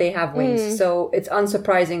my mind, they have wings. So it's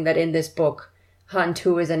unsurprising that in this book, Hunt,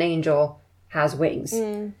 who is an angel, has wings.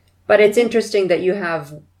 But it's interesting that you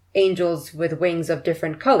have angels with wings of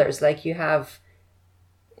different colors. Like, you have,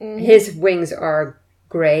 his wings are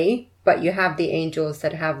gray, But you have the angels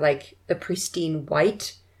that have like the pristine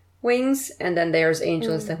white wings, and then there's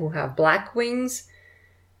angels who have black wings.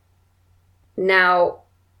 Now,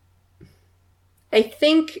 I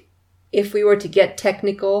think if we were to get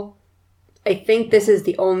technical, I think this is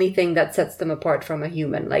the only thing that sets them apart from a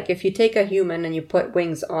human. Like, if you take a human and you put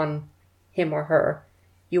wings on him or her,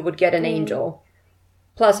 you would get an angel.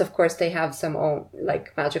 Plus, of course, they have some own,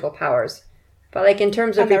 like, magical powers. But, like, in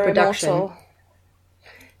terms of reproduction... Immortal.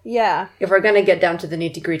 Yeah. If we're going to get down to the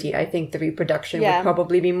nitty-gritty, I think the reproduction would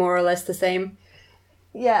probably be more or less the same.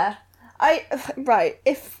 Yeah. Right.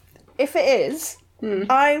 If it is,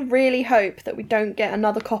 I really hope that we don't get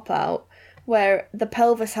another cop-out where the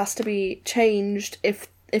pelvis has to be changed if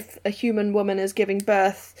a human woman is giving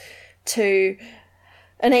birth to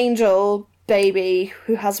an angel baby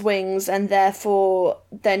who has wings, and therefore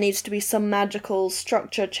there needs to be some magical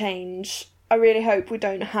structure change. I really hope we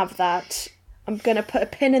don't have that. I'm going to put a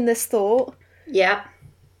pin in this thought. Yeah.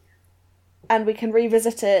 And we can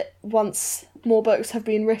revisit it once more books have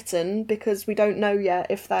been written, because we don't know yet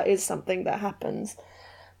if that is something that happens.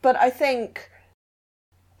 But I think,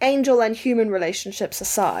 angel and human relationships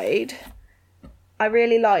aside, I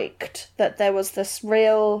really liked that there was this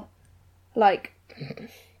real, like,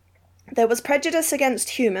 there was prejudice against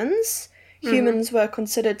humans. Humans were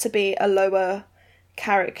considered to be a lower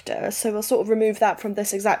character, so we'll sort of remove that from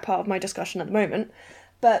this exact part of my discussion at the moment.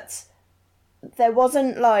 But there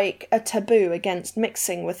wasn't, like, a taboo against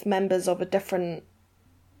mixing with members of a different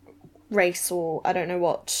race, or I don't know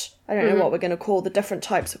what we're going to call the different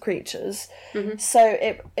types of creatures. So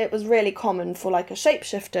it was really common for, like, a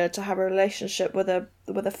shapeshifter to have a relationship with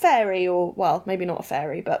a fairy, or, well, maybe not a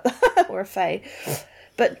fairy, but or a fae.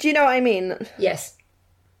 But do you know what I mean? Yes.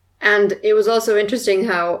 And it was also interesting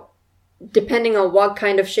how, depending on what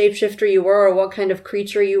kind of shapeshifter you were or what kind of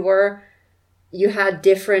creature you were, you had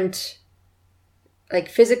different, like,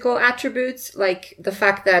 physical attributes. Like the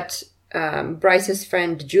fact that Bryce's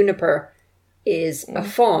friend Juniper is a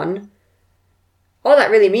fawn. All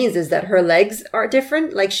that really means is that her legs are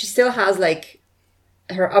different. Like, she still has, like,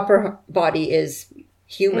 her upper body is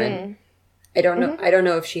human. I don't know. I don't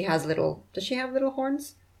know if she has does she have little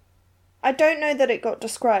horns? I don't know that it got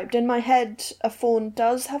described. In my head, a fawn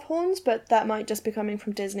does have horns, but that might just be coming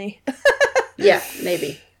from Disney. Yeah,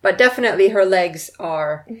 maybe. But definitely her legs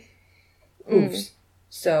are hooves.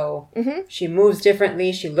 So she moves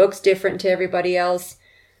differently. She looks different to everybody else.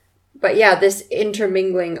 But yeah, this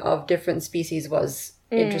intermingling of different species was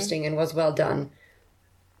interesting and was well done.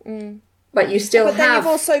 But you still have... But then you've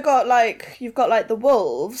also got, like, the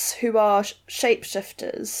wolves, who are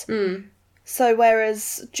shapeshifters. So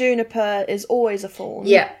whereas Juniper is always a fawn.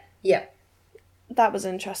 Yeah. That was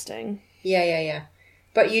interesting. Yeah.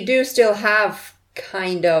 But you do still have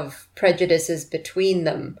kind of prejudices between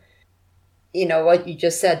them. You know, what you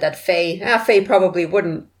just said, that Fae probably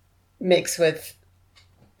wouldn't mix with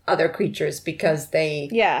other creatures because they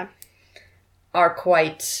are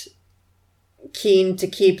quite keen to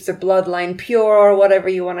keep the bloodline pure, or whatever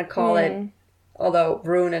you want to call it. Although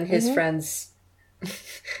Rune and his friends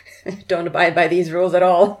don't abide by these rules at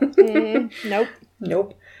all.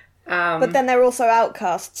 Nope. But then they're also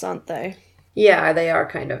outcasts, aren't they? Yeah, they are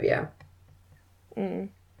kind of, yeah.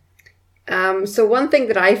 So one thing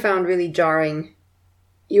that I found really jarring,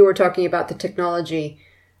 you were talking about the technology.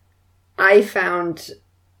 I found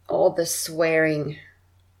all the swearing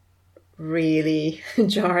really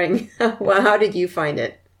jarring. Well, how did you find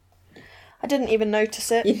it? I didn't even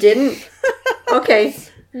notice it. You didn't? Okay.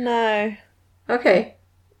 No. Okay.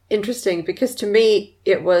 Interesting, because to me,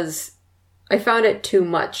 I found it too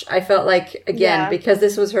much. I felt like, again, because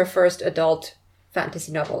this was her first adult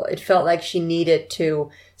fantasy novel, it felt like she needed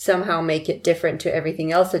to somehow make it different to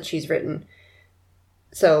everything else that she's written.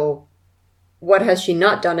 So, what has she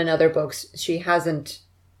not done in other books? She hasn't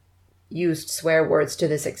used swear words to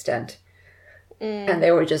this extent. And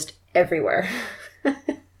they were just everywhere.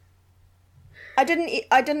 I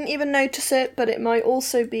didn't even notice it, but it might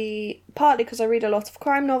also be partly because I read a lot of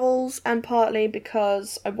crime novels, and partly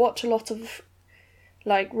because I watch a lot of,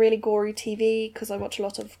 like, really gory TV, because I watch a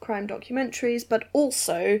lot of crime documentaries, but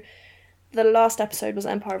also the last episode was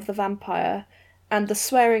Empire of the Vampire, and the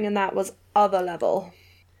swearing in that was other level.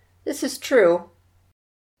 This is true.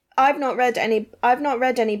 I've not read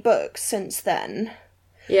any books since then.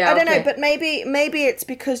 Yeah, I don't know, but maybe it's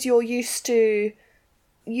because you're used to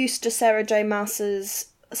Sarah J.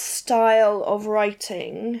 Maas's style of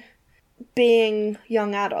writing being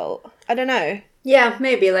young adult. I don't know. Yeah,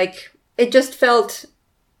 maybe. Like, it just felt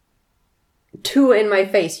too in my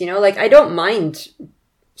face, you know? Like, I don't mind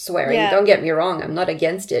swearing. Yeah. Don't get me wrong. I'm not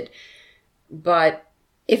against it. But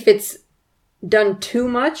if it's done too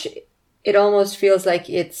much, it almost feels like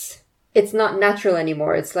it's not natural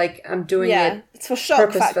anymore. It's like I'm doing it it's for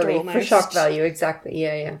shock factor purposefully, almost. for shock value, exactly.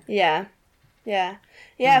 Yeah.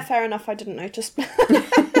 Fair enough. I didn't notice.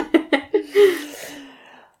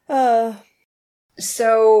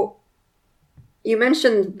 So you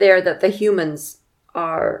mentioned there that the humans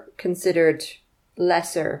are considered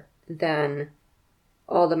lesser than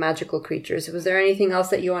all the magical creatures. Was there anything else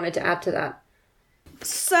that you wanted to add to that?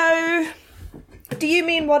 So, do you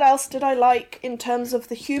mean what else did I like in terms of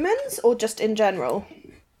the humans, or just in general?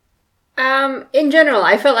 In general,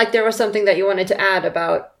 I felt like there was something that you wanted to add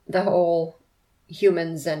about the whole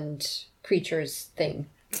humans and creatures thing.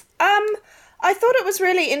 I thought it was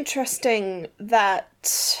really interesting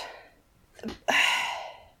that...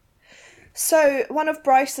 So, one of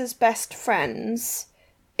Bryce's best friends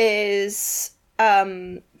is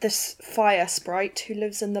this fire sprite who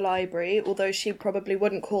lives in the library, although she probably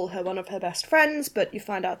wouldn't call her one of her best friends, but you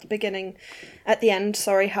find out at the end,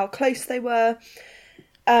 how close they were.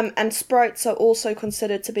 And sprites are also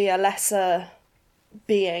considered to be a lesser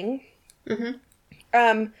being.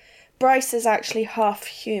 Mm-hmm. Bryce is actually half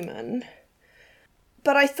human.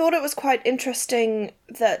 But I thought it was quite interesting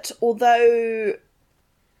that although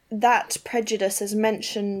that prejudice is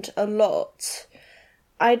mentioned a lot,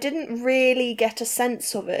 I didn't really get a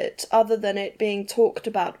sense of it other than it being talked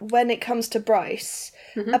about when it comes to Bryce,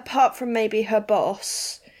 apart from maybe her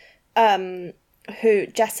boss, Jessica,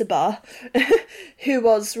 who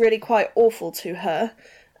was really quite awful to her,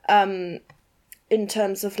 in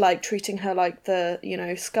terms of like treating her like the,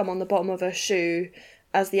 scum on the bottom of her shoe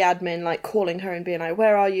as the admin, like calling her and being like,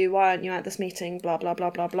 where are you? Why aren't you at this meeting? Blah, blah, blah,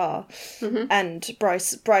 blah, blah. Mm-hmm. And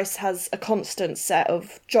Bryce has a constant set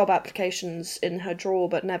of job applications in her drawer,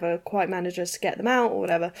 but never quite manages to get them out or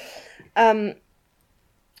whatever. But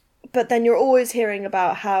then you're always hearing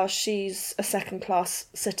about how she's a second-class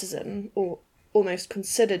citizen, or almost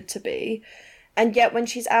considered to be. And yet when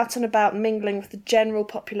she's out and about mingling with the general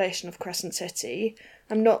population of Crescent City,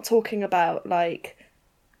 I'm not talking about, like,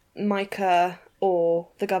 Micah or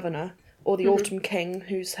the governor, or the Autumn King,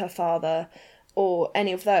 who's her father, or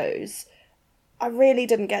any of those. I really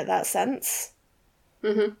didn't get that sense.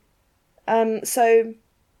 Mm-hmm. So,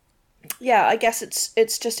 yeah, I guess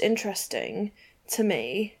it's just interesting to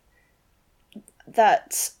me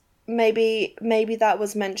that maybe that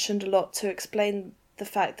was mentioned a lot to explain the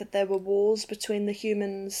fact that there were wars between the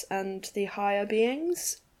humans and the higher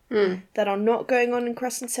beings that are not going on in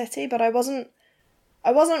Crescent City, but I wasn't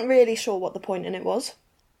really sure what the point in it was.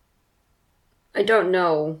 I don't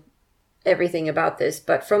know everything about this,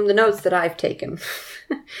 but from the notes that I've taken,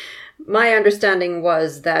 my understanding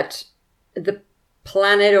was that the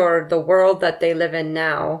planet or the world that they live in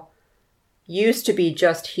now used to be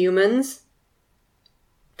just humans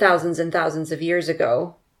thousands and thousands of years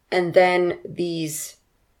ago, and then these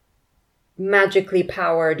magically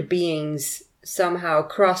powered beings somehow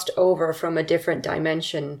crossed over from a different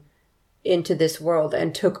dimension into this world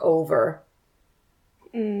and took over.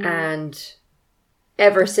 And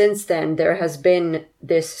ever since then, there has been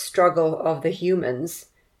this struggle of the humans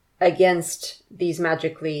against these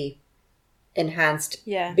magically enhanced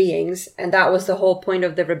beings. And that was the whole point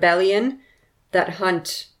of the rebellion that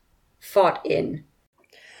Hunt fought in.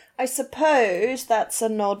 I suppose that's a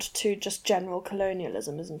nod to just general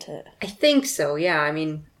colonialism, isn't it? I think so, yeah. I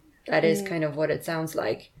mean, that is kind of what it sounds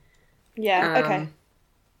like. Yeah, okay.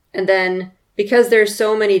 And then, because there's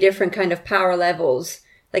so many different kind of power levels,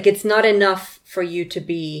 like, it's not enough for you to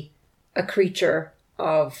be a creature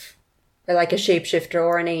of, like, a shapeshifter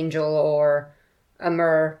or an angel or a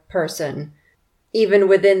mer person. Even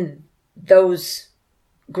within those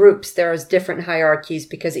groups, there's different hierarchies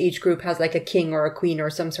because each group has, like, a king or a queen or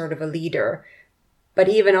some sort of a leader. But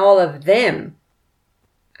even all of them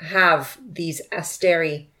have these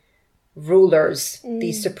Asteri rulers,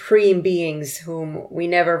 these supreme beings whom we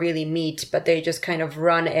never really meet, but they just kind of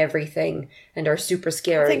run everything and are super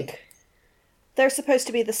scary. I think they're supposed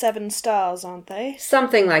to be the 7 stars, aren't they?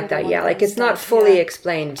 Something like that, yeah. Like, it's not fully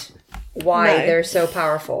explained why they're so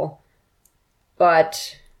powerful,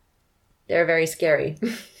 but they're very scary.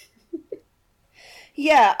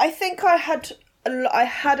 Yeah, I think I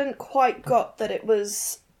hadn't quite got that it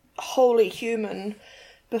was wholly human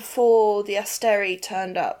before the Asteri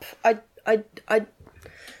turned up. I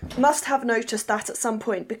must have noticed that at some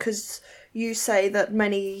point, because you say that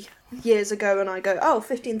many years ago and I go,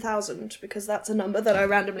 15,000, because that's a number that I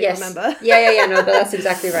randomly remember. Yeah, no, that's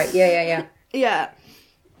exactly right. Yeah. Yeah.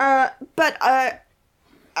 But I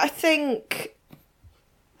think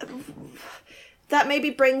that maybe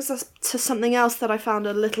brings us to something else that I found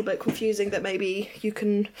a little bit confusing that maybe you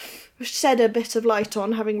can shed a bit of light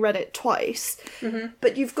on, having read it twice. Mm-hmm.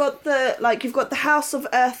 But you've got the House of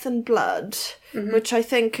Earth and Blood, Mm-hmm. which I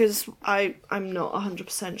think is, I'm not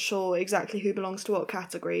 100% sure exactly who belongs to what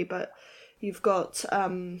category, but you've got,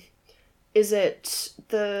 is it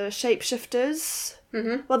the Shapeshifters?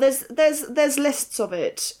 Mm-hmm. Well, there's lists of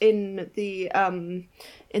it in the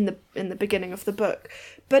beginning of the book,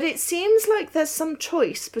 but it seems like there's some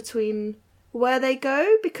choice between where they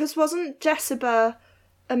go, because wasn't Jessica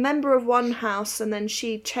a member of one house and then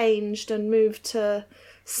she changed and moved to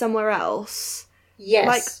somewhere else? Yes.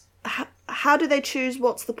 Like, how do they choose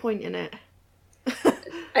what's the point in it?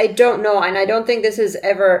 I don't know, and I don't think this is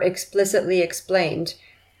ever explicitly explained.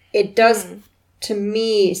 It does, to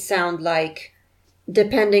me, sound like,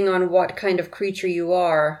 depending on what kind of creature you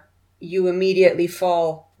are, you immediately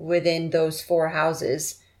fall within those 4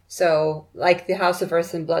 houses. So, like the House of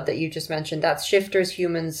Earth and Blood that you just mentioned, that's shifters,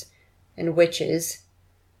 humans, and witches.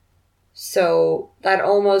 So that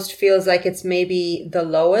almost feels like it's maybe the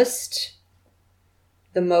lowest,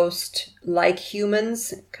 the most like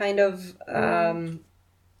humans kind of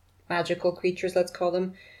magical creatures, let's call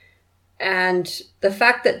them. And the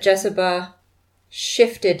fact that Jezebel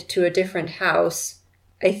shifted to a different house,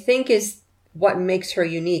 I think, is what makes her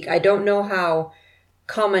unique. I don't know how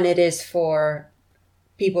common it is for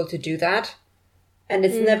people to do that. And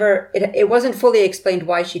it's it wasn't fully explained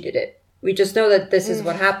why she did it. We just know that this is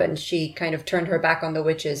what happened. She kind of turned her back on the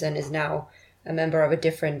witches and is now a member of a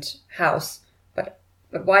different house. But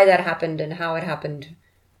why that happened and how it happened,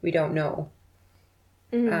 we don't know.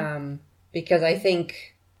 Because I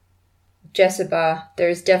think Jezebel,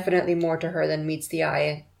 there's definitely more to her than meets the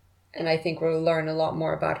eye. And I think we'll learn a lot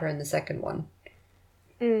more about her in the second one.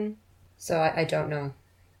 So I don't know.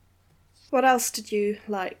 What else did you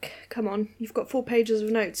like? Come on, you've got 4 pages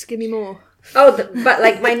of notes. Give me more. Oh, but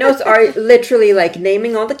like my notes are literally like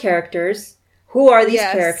naming all the characters. Who are these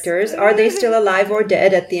characters? Are they still alive or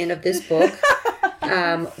dead at the end of this book?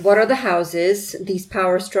 What are the houses? These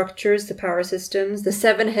power structures, the power systems, the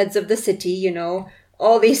 7 heads of the city, you know,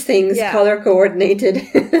 all these things color coordinated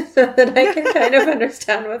so that I can kind of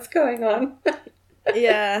understand what's going on.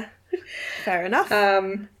 Yeah, fair enough.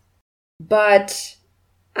 But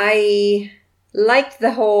I liked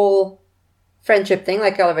the whole friendship thing,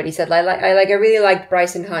 like I already said. I really liked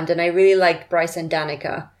Bryce and Hunt, and I really liked Bryce and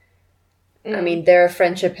Danica. I mean, their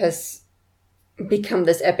friendship has become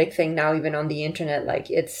this epic thing now, even on the internet. Like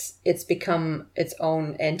it's become its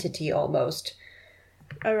own entity almost.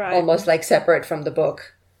 All right. Almost like separate from the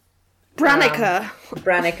book. Brannica.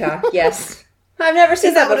 Brannica, yes. I've never seen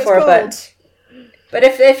Is that that before, what it's but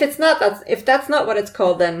if it's not if that's not what it's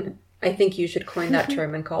called, then I think you should coin that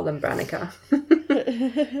term and call them Brannica.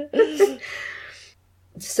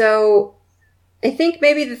 So, I think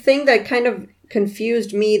maybe the thing that kind of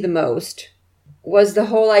confused me the most was the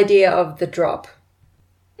whole idea of the drop.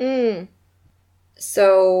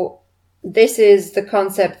 So, this is the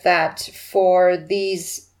concept that for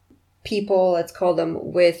these people, let's call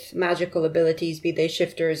them, with magical abilities, be they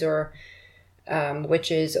shifters or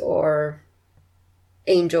witches or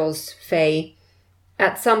angels, fae,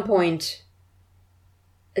 at some point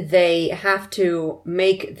they have to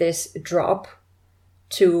make this drop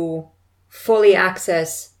to fully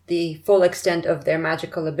access the full extent of their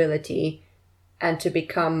magical ability and to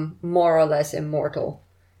become more or less immortal.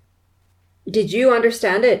 Did you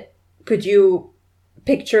understand it? Could you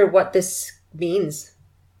picture what this means?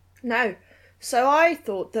 No. So I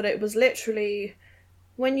thought that it was literally,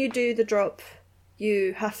 when you do the drop,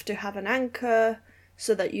 you have to have an anchor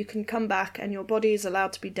so that you can come back and your body is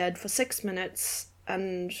allowed to be dead for 6 minutes,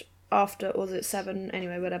 and after, or was it 7?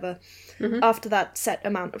 Anyway, whatever. After that set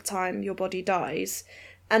amount of time, your body dies.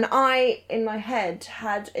 And I, in my head,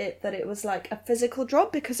 had it that it was like a physical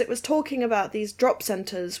drop, because it was talking about these drop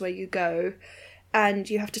centres where you go and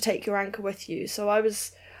you have to take your anchor with you. So I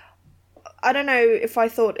don't know if I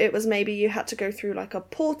thought it was maybe you had to go through like a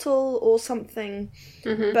portal or something.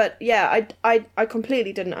 But yeah, I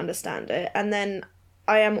completely didn't understand it. And then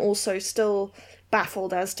I am also still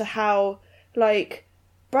baffled as to how, like,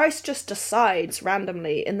 Bryce just decides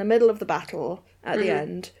randomly in the middle of the battle at the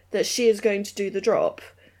end that she is going to do the drop.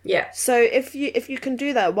 Yeah. So if you can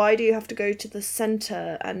do that, why do you have to go to the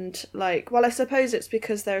centre and, like, well, I suppose it's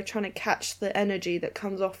because they're trying to catch the energy that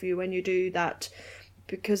comes off you when you do that,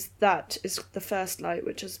 because that is the first light,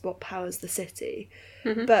 which is what powers the city.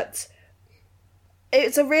 But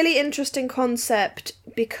it's a really interesting concept,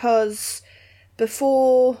 because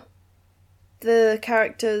before the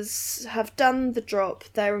characters have done the drop,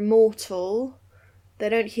 they're immortal, they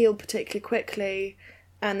don't heal particularly quickly,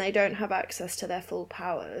 and they don't have access to their full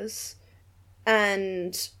powers.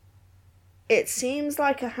 And it seems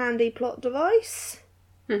like a handy plot device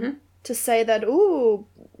to say that, ooh,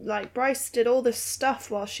 like Bryce did all this stuff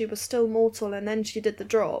while she was still mortal, and then she did the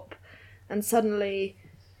drop, and suddenly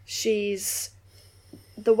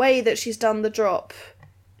the way that she's done the drop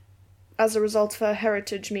as a result of her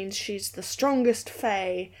heritage means she's the strongest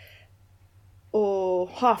Fae, or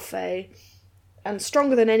half Fae, and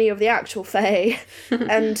stronger than any of the actual Fae.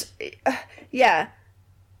 And yeah,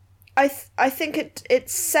 I think it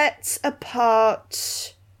sets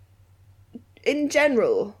apart, in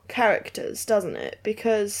general, characters, doesn't it?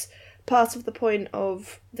 Because part of the point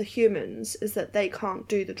of the humans is that they can't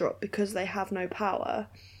do the drop because they have no power.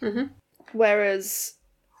 Whereas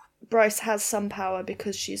Bryce has some power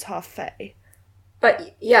because she's half Fae.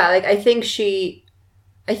 But yeah, like I think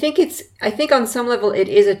on some level it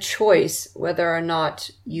is a choice whether or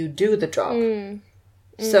not you do the drop.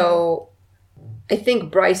 So I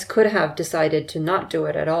think Bryce could have decided to not do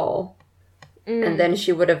it at all. And then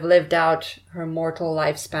she would have lived out her mortal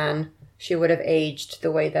lifespan. She would have aged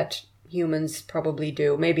the way that humans probably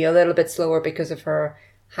do. Maybe a little bit slower because of her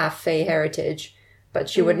half-Fae heritage. But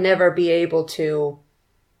she would never be able to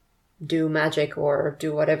do magic or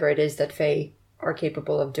do whatever it is that Fae are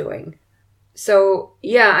capable of doing. So,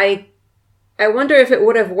 yeah, I wonder if it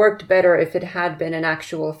would have worked better if it had been an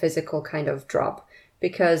actual physical kind of drop.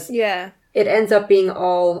 Because it ends up being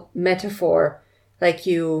all metaphor. Like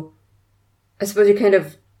I suppose you kind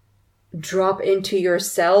of drop into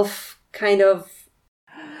yourself, kind of.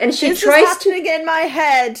 And she this tries is happening in my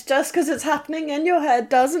head. Just because it's happening in your head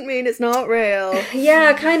doesn't mean it's not real.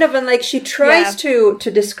 Yeah, kind of. And like she tries to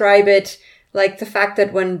describe it, like the fact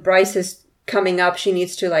that when Bryce is coming up, she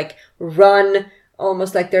needs to like run,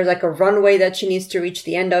 almost like there's like a runway that she needs to reach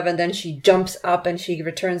the end of, and then she jumps up and she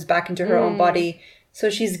returns back into her own body.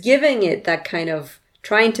 So she's giving it that kind of,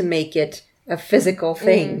 trying to make it a physical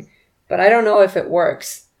thing. But I don't know if it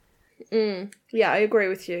works. Yeah, I agree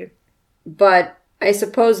with you. But I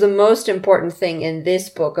suppose the most important thing in this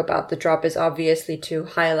book about the drop is obviously to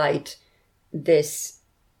highlight this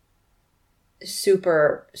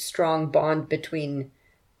super strong bond between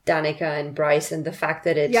Danica and Bryce, and the fact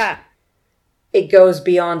that it goes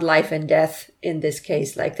beyond life and death in this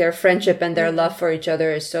case. Like their friendship and their love for each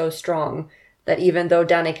other is so strong that even though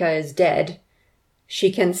Danica is dead,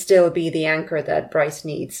 she can still be the anchor that Bryce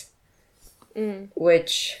needs.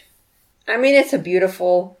 Which, I mean, it's a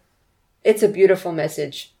beautiful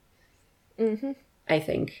message. I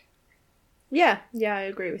think. Yeah, I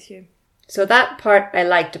agree with you. So that part I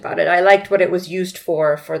liked about it. I liked what it was used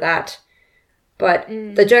for that. But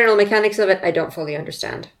the general mechanics of it, I don't fully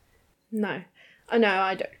understand. No, I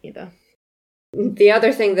don't either. The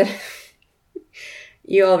other thing that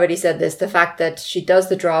you already said this, the fact that she does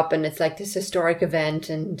the drop and it's like this historic event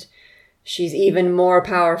and she's even more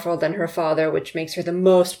powerful than her father, which makes her the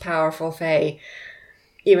most powerful Fae,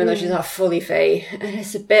 even though she's not fully Fae. And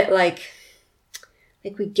it's a bit like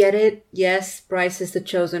we get it. Yes, Bryce is the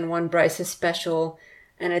chosen one. Bryce is special.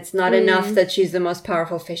 And it's not enough that she's the most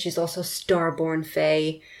powerful Fae. She's also Starborn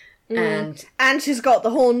Fae. And she's got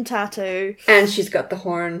the horn tattoo. And she's got the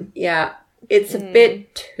horn. Yeah. It's a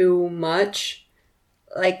bit too much.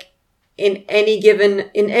 Like, in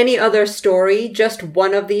any other story, just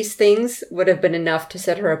one of these things would have been enough to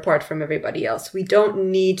set her apart from everybody else. We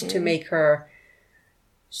don't need to make her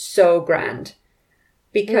so grand.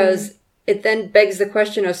 Because it then begs the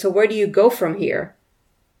question of, so where do you go from here?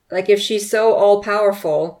 Like, if she's so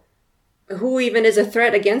all-powerful, who even is a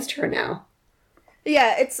threat against her now?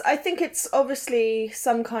 Yeah, I think it's obviously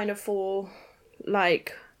some kind of I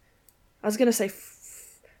was going to say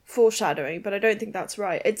foreshadowing, but I don't think that's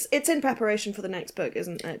right. It's in preparation for the next book,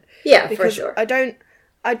 isn't it? Yeah, because for sure.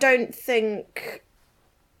 I don't think...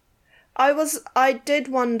 I did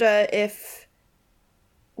wonder if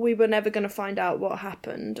we were never going to find out what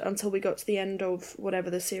happened until we got to the end of whatever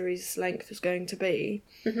the series length is going to be.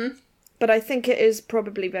 But I think it is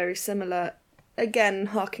probably very similar, again,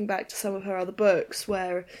 harking back to some of her other books,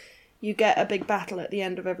 where you get a big battle at the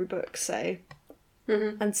end of every book, say.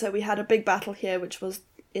 And so we had a big battle here, which was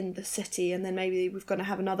in the city, and then maybe we're going to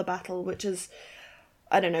have another battle, which is,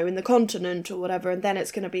 I don't know, in the continent or whatever, and then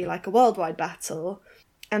it's going to be like a worldwide battle.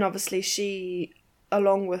 And obviously she,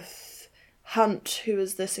 along with Hunt, who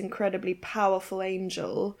is this incredibly powerful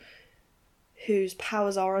angel whose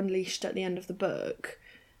powers are unleashed at the end of the book,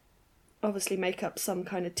 obviously make up some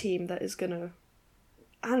kind of team that is going to,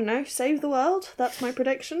 I don't know, save the world. That's my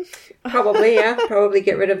prediction. Probably, yeah. Probably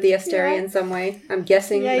get rid of the Asteri in some way. I'm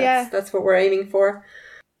guessing that's what we're aiming for.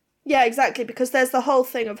 Yeah, exactly, because there's the whole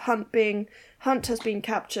thing of Hunt has been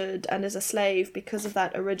captured and is a slave because of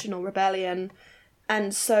that original rebellion,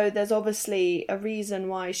 and so there's obviously a reason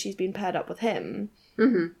why she's been paired up with him.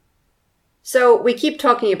 Mm-hmm. So we keep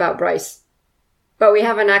talking about Bryce, but we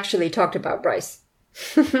haven't actually talked about Bryce.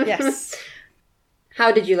 Yes.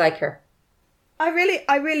 How did you like her? I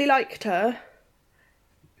really liked her.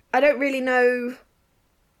 I don't really know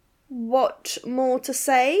what more to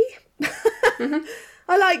say. Mm-hmm.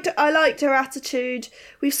 I liked her attitude.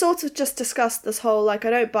 We've sort of just discussed this whole, like, I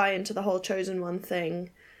don't buy into the whole Chosen One thing.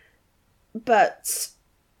 But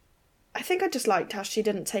I think I just liked how she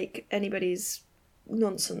didn't take anybody's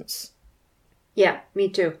nonsense. Yeah, me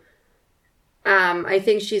too. I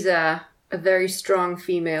think she's a very strong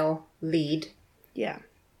female lead. Yeah.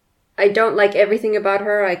 I don't like everything about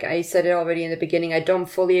her. I said it already in the beginning. I don't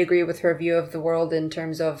fully agree with her view of the world in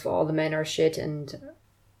terms of all the men are shit and...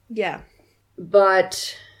 Yeah.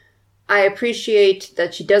 But I appreciate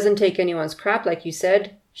that she doesn't take anyone's crap, like you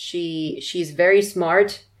said. She's very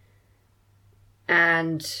smart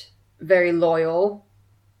and very loyal.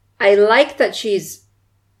 I like that she's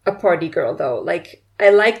a party girl, though. Like, I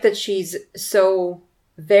like that she's so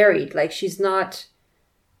varied. Like, she's not...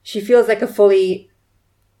 She feels like a full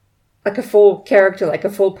character, like a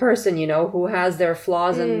full person, you know, who has their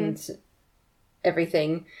flaws and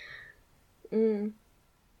everything. Mm.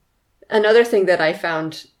 Another thing that I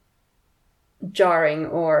found jarring,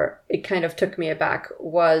 or it kind of took me aback,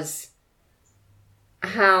 was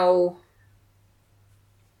how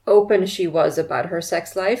open she was about her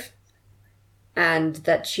sex life, and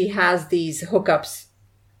that she has these hookups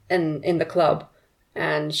in the club,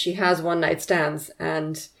 and she has one night stands,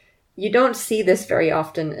 and you don't see this very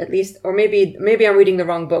often, at least, or maybe I'm reading the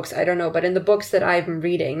wrong books, I don't know, but in the books that I've been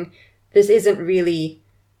reading, this isn't really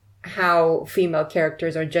how female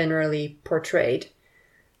characters are generally portrayed.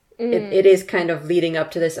 It is kind of leading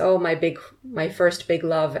up to this, my first big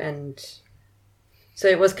love, and so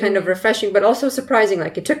it was kind of refreshing, but also surprising.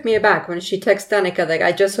 Like, it took me aback when she texts Danica, like,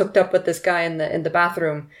 I just hooked up with this guy in the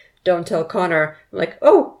bathroom, don't tell Connor. I'm like,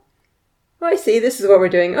 oh, I see, this is what we're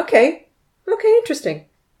doing. Okay, interesting.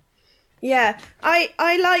 Yeah,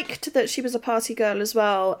 I liked that she was a party girl as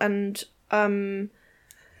well, and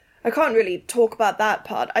I can't really talk about that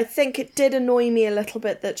part. I think it did annoy me a little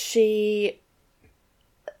bit that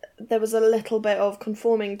there was a little bit of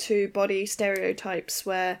conforming to body stereotypes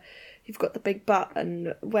where you've got the big butt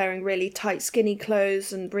and wearing really tight skinny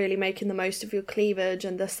clothes and really making the most of your cleavage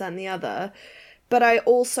and this, that and the other. But I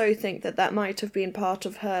also think that might have been part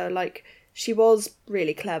of her, like, she was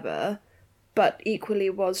really clever, but equally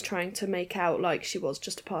was trying to make out like she was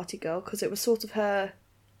just a party girl, because it was sort of her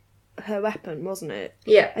weapon, wasn't it?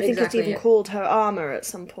 Yeah, I think exactly, it even called her armour at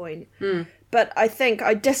some point. But I think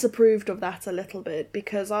I disapproved of that a little bit,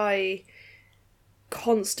 because I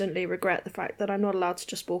constantly regret the fact that I'm not allowed to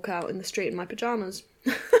just walk out in the street in my pyjamas.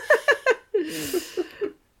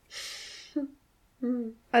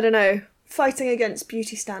 I don't know. Fighting against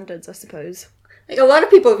beauty standards, I suppose. Like, a lot of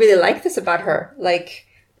people really like this about her. Like,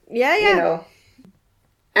 yeah. You know.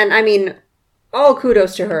 And I mean, all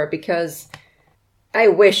kudos to her, because I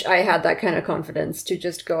wish I had that kind of confidence to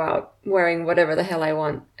just go out wearing whatever the hell I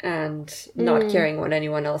want and not caring what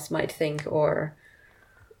anyone else might think, or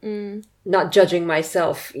not judging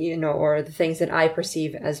myself, you know, or the things that I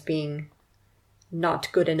perceive as being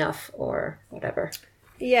not good enough or whatever.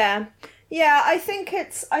 Yeah. Yeah, I think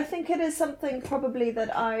it is something probably that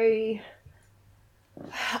I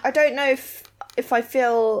don't know if I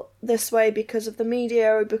feel this way because of the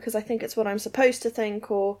media or because I think it's what I'm supposed to think,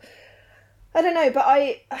 or I don't know, but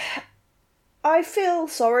I feel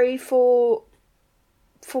sorry for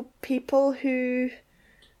people who,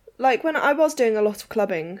 like, when I was doing a lot of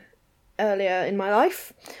clubbing earlier in my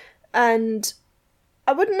life, and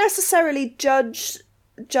I wouldn't necessarily judge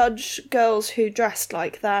girls who dressed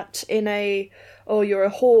like that in a, oh, you're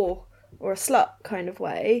a whore or a slut kind of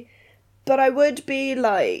way, but I would be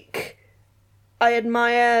like, I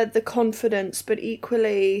admire the confidence, but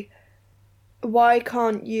equally, why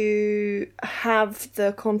can't you have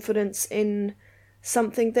the confidence in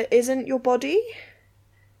something that isn't your body?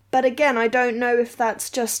 But again, I don't know if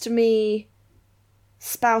that's just me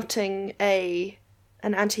spouting an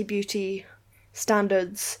anti-beauty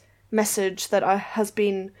standards message that has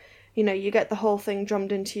been, you know, you get the whole thing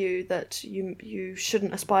drummed into you that you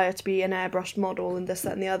shouldn't aspire to be an airbrushed model and this,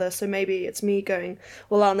 that and the other. So maybe it's me going,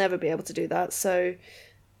 well, I'll never be able to do that, so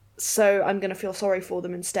I'm going to feel sorry for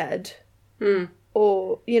them instead.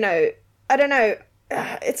 Or, you know, I don't know,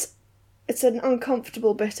 it's an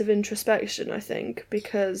uncomfortable bit of introspection, I think,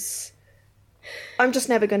 because I'm just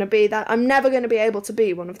never going to be that. I'm never going to be able to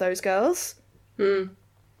be one of those girls. I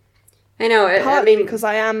know. Partly I mean, because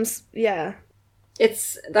I am, yeah.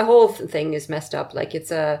 it's the whole thing is messed up. Like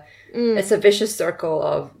it's a vicious circle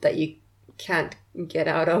of that you can't get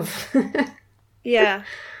out of. Yeah.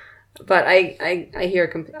 But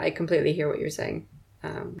I completely hear what you're saying.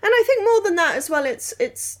 And I think more than that as well,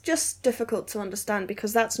 it's just difficult to understand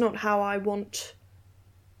because that's not how I want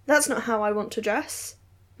to dress.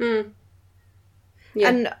 Yeah.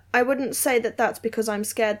 And I wouldn't say that that's because I'm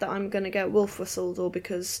scared that I'm going to get wolf whistled or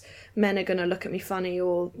because men are going to look at me funny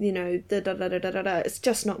or, you know, da-da-da-da-da-da. It's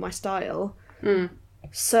just not my style.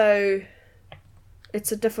 So it's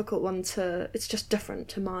a difficult one it's just different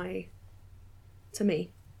to me.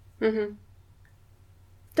 Mm-hmm.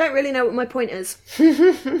 Don't really know what my point is.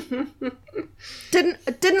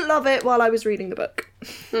 Didn't love it while I was reading the book.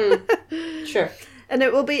 Sure. And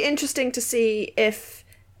it will be interesting to see if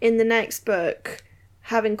in the next book,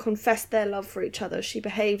 having confessed their love for each other, she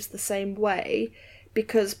behaves the same way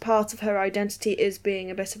because part of her identity is being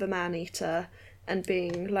a bit of a man-eater and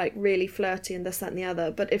being like really flirty and this, that and the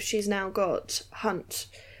other. But if she's now got Hunt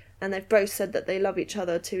and they've both said that they love each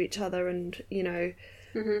other to each other and, you know,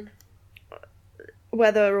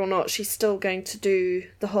 whether or not she's still going to do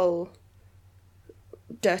the whole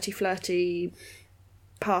dirty, flirty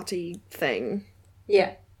party thing.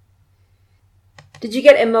 Yeah. Did you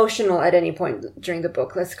get emotional at any point during the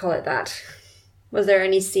book? Let's call it that. Was there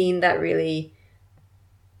any scene that really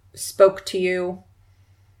spoke to you?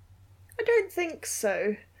 I don't think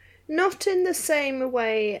so. Not in the same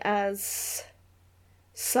way as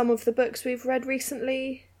some of the books we've read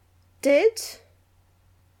recently did.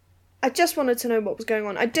 I just wanted to know what was going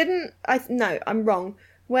on. No, I'm wrong.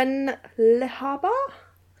 When Lehaba?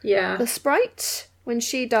 Yeah. The sprite? When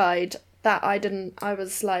she died, I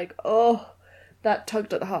was like, oh, that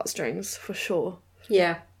tugged at the heartstrings, for sure.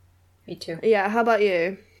 Yeah, me too. Yeah, how about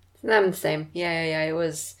you? I'm the same. Yeah. It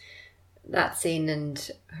was that scene and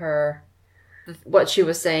what she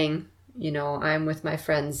was saying, you know, I'm with my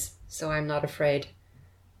friends, so I'm not afraid.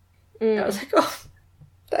 I was like, oh,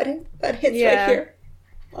 that hits right here.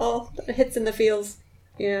 Oh, that hits in the feels.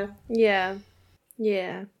 Yeah. Yeah.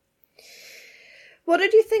 Yeah. What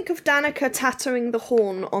did you think of Danica tattooing the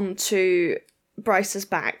horn onto Bryce's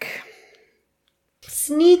back?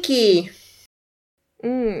 Sneaky.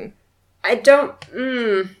 I don't.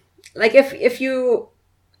 Like if you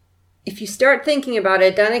start thinking about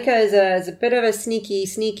it, Danica is a bit of a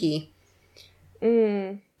sneaky.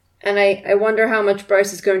 And I wonder how much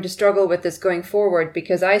Bryce is going to struggle with this going forward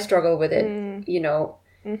because I struggle with it. You know,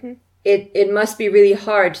 it must be really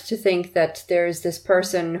hard to think that there's this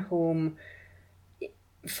person whom,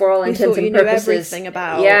 for all intents and purposes, knew everything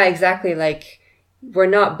about. Yeah, exactly. Like we're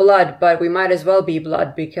not blood, but we might as well be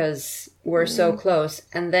blood because we're so close.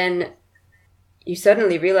 And then you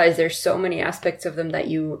suddenly realize there's so many aspects of them that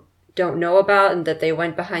you don't know about and that they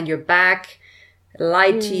went behind your back,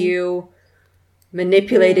 lied to you,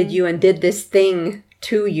 manipulated you and did this thing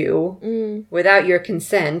to you without your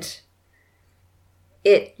consent.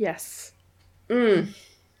 Yes. I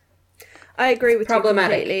agree with you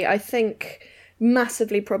completely. I think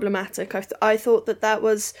massively problematic. I thought that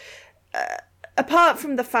was, apart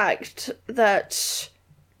from the fact that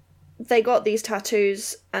they got these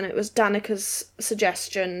tattoos and it was Danica's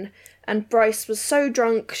suggestion and Bryce was so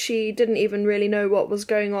drunk she didn't even really know what was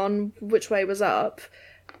going on, which way was up.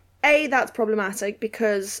 That's problematic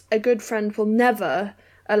because a good friend will never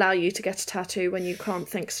allow you to get a tattoo when you can't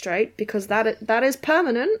think straight because that is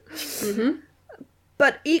permanent.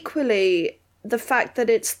 But equally, the fact that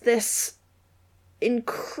it's this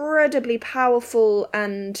incredibly powerful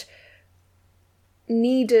and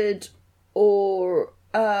needed or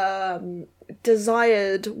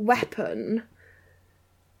desired weapon,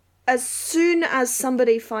 as soon as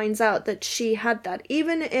somebody finds out that she had that,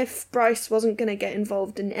 even if Bryce wasn't going to get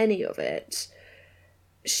involved in any of it,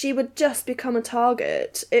 she would just become a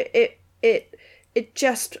target. It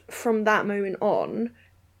just, from that moment on,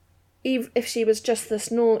 even if she was just this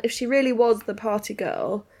if she really was the party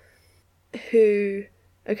girl who,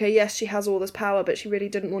 okay, yes, she has all this power, but she really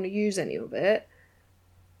didn't want to use any of it,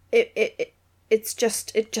 it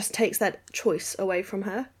just takes that choice away from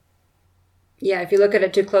her. Yeah, if you look at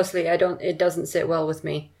it too closely, it doesn't sit well with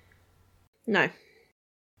me. No.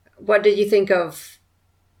 What did you think of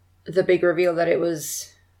the big reveal that it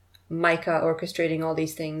was Micah orchestrating all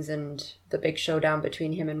these things and the big showdown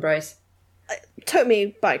between him and Bryce? It took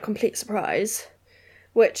me by complete surprise,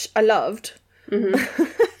 which I loved.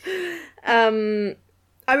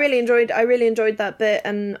 I really enjoyed that bit,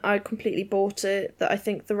 and I completely bought it. That I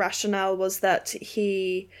think the rationale was that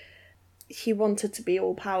he he wanted to be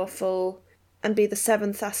all-powerful and be the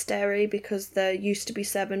 7th Asteri because there used to be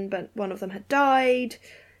 7, but one of them had died.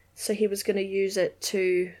 So he was going to use it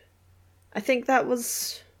to... I think that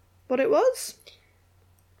was what it was.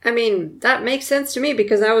 I mean, that makes sense to me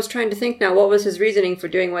because I was trying to think now what was his reasoning for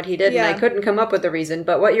doing what he did, and I couldn't come up with a reason.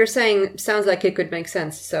 But what you're saying sounds like it could make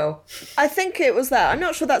sense, so... I think it was that. I'm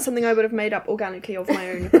not sure that's something I would have made up organically of my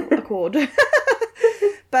own accord.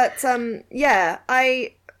 But, yeah,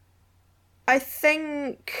 I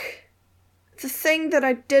think the thing that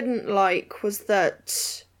I didn't like was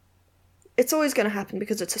that it's always going to happen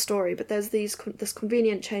because it's a story, but there's this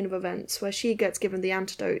convenient chain of events where she gets given the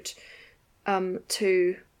antidote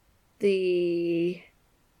to the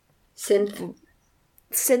synth,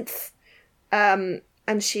 and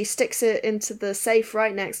she sticks it into the safe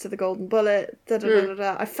right next to the golden bullet.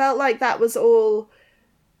 I felt like that was all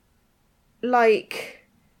like,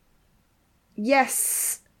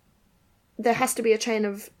 yes, there has to be a chain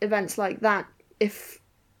of events like that if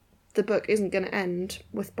the book isn't going to end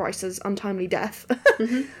with Bryce's untimely death.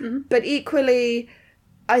 But equally,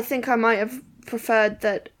 I think I might have preferred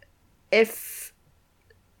that if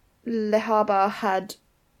Lehaba had...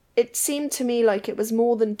 It seemed to me like it was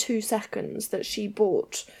more than 2 seconds that she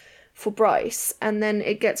bought for Bryce, and then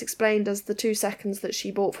it gets explained as the 2 seconds that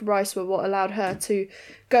she bought for Bryce were what allowed her to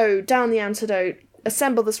go down the antidote,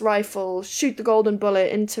 assemble this rifle, shoot the golden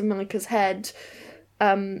bullet into Malika's head.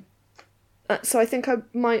 So I think I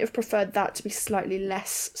might have preferred that to be slightly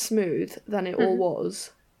less smooth than it all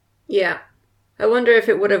was. Yeah. I wonder if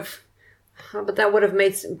it would have... But that would have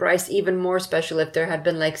made Bryce even more special if there had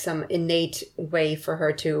been, like, some innate way for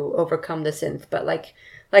her to overcome the synth. But like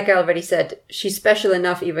I already said, she's special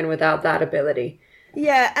enough even without that ability.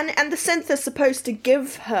 Yeah, and the synth is supposed to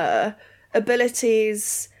give her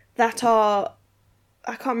abilities that are...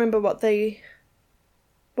 I can't remember what the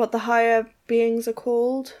higher beings are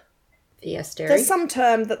called. The Asteri? There's some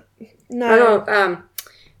term that... No. I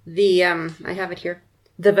have it here.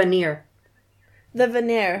 The Vanir. The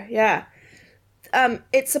Vanir, yeah.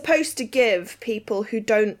 It's supposed to give people who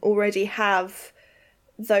don't already have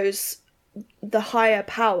the higher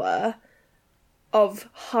power of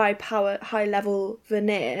high level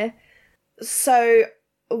Vanir. So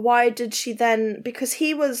why did she then... Because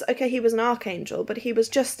he was an archangel, but he was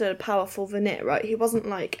just a powerful Vanir, right? He wasn't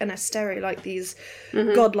like an Asteri, like these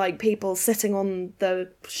godlike people sitting on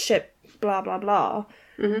the ship, blah, blah, blah.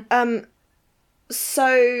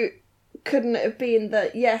 So couldn't it have been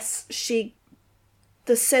that, yes,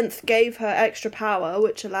 the synth gave her extra power,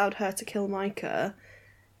 which allowed her to kill Micah,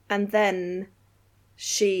 and then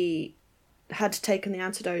she had taken the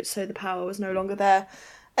antidote, so the power was no longer there.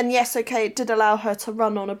 And yes, okay, it did allow her to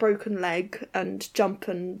run on a broken leg and jump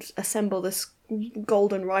and assemble this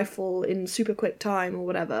golden rifle in super quick time or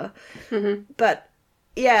whatever. But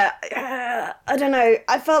yeah, I don't know.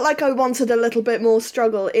 I felt like I wanted a little bit more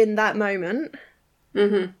struggle in that moment.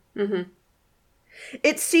 It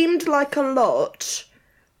seemed like a lot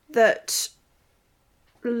that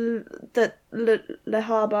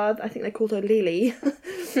Lehaba, I think they called her Lily,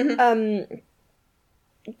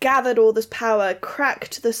 gathered all this power,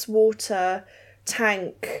 cracked this water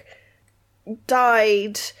tank,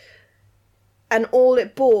 died, and all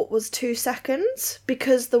it bought was 2 seconds,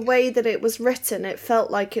 because the way that it was written, it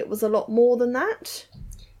felt like it was a lot more than that.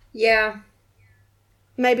 Yeah.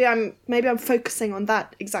 Maybe I'm focusing on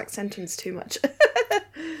that exact sentence too much.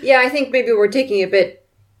 Yeah, I think maybe we're taking it a bit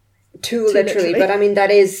too literally, but I mean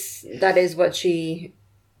that is what she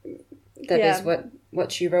is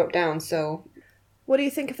what she wrote down. So, what do you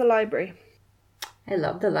think of the library? I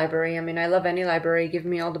love the library. I mean, I love any library. Give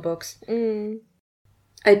me all the books.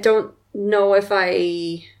 I don't know if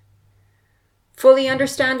I fully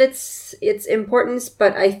understand its importance,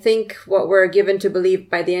 but I think what we're given to believe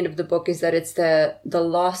by the end of the book is that it's the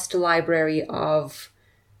lost library of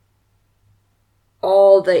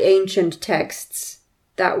all the ancient texts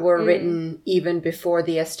that were written even before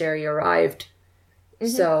the Asteri arrived.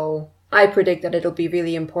 So I predict that it'll be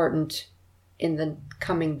really important in the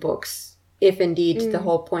coming books. If indeed the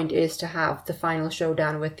whole point is to have the final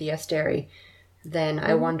showdown with the Asteri, then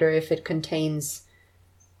I wonder if it contains,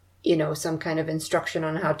 some kind of instruction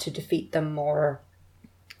on how to defeat them or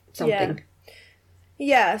something.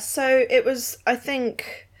 Yeah, so it was, I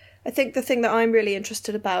think the thing that I'm really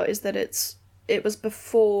interested about is that it was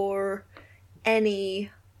before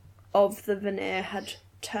any of the Vanir had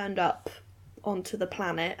turned up onto the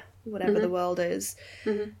planet, whatever the world is.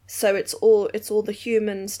 So it's all the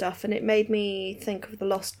human stuff, and it made me think of the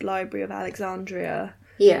Lost Library of Alexandria.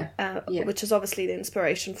 Which is obviously the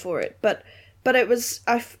inspiration for it. But it was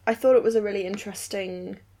I thought it was a really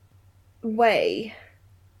interesting way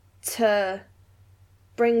to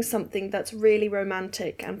bring something that's really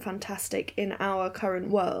romantic and fantastic in our current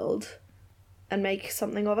world and make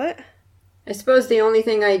something of it. I suppose the only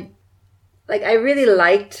thing I really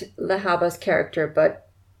liked Lahaba's character, but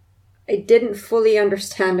I didn't fully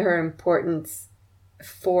understand her importance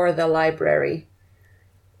for the library.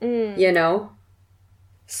 You know?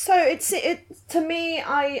 So it to me,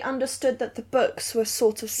 I understood that the books were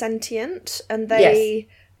sort of sentient and they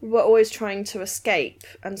were always trying to escape,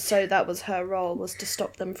 and so that was her role, was to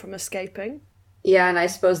stop them from escaping. Yeah, and I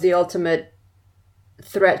suppose the ultimate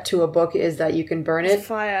threat to a book is that you can burn it.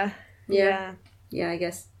 Fire. Yeah, I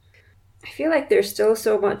guess. I feel like there's still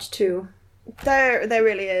so much There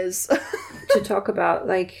really is. to talk about.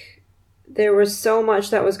 Like, there was so much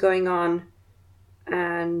that was going on,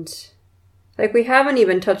 and like, we haven't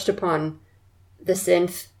even touched upon the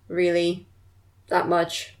synth really that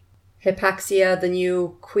much. Hypaxia, the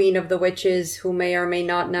new queen of the witches, who may or may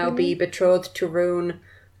not now be betrothed to Rune.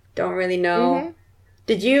 Don't really know.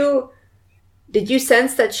 Did you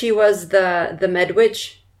sense that she was the med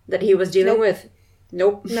witch that he was dealing with?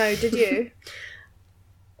 Nope. No, did you?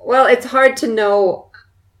 Well, it's hard to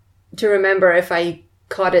remember if I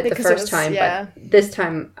caught it because the first time, but this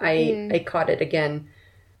time I caught it again.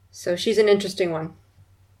 So she's an interesting one.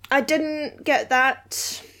 I didn't get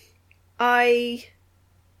that.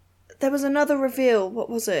 There was another reveal. What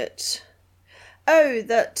was it? Oh,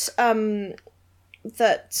 that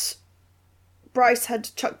Bryce had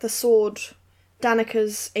chucked the sword,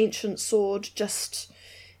 Danica's ancient sword, just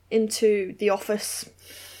into the office,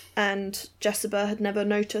 and Jessica had never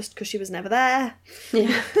noticed because she was never there.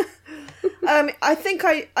 Yeah. I think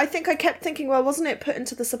I kept thinking, well, wasn't it put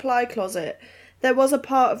into the supply closet? There was a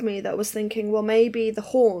part of me that was thinking, well, maybe the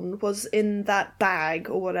horn was in that bag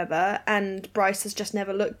or whatever, and Bryce has just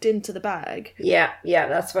never looked into the bag. Yeah,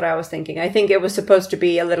 that's what I was thinking. I think it was supposed to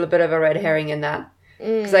be a little bit of a red herring in that.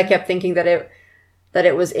 Because I kept thinking that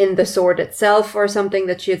it was in the sword itself or something,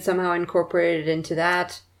 that she had somehow incorporated into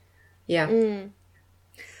that. Yeah.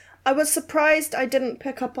 I was surprised I didn't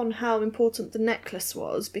pick up on how important the necklace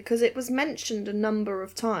was, because it was mentioned a number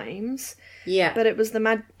of times. Yeah. But it was the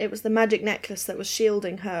magic necklace that was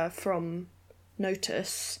shielding her from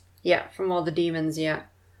notice. Yeah, from all the demons, yeah.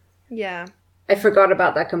 Yeah. I forgot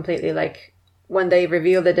about that completely. Like, when they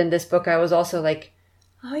revealed it in this book, I was also like,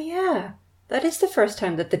 oh yeah, that is the first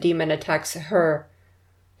time that the demon attacks her,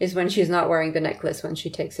 is when she's not wearing the necklace, when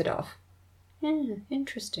she takes it off.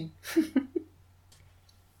 Interesting.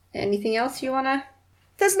 Anything else you wanna?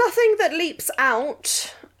 There's nothing that leaps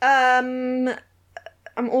out. I'm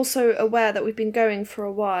also aware that we've been going for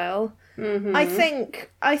a while. I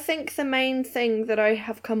think the main thing that I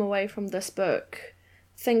have come away from this book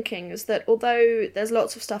thinking is that although there's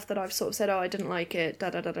lots of stuff that I've sort of said, oh, I didn't like it,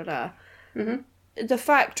 the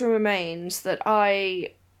fact remains that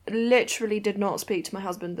I literally did not speak to my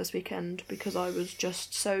husband this weekend because I was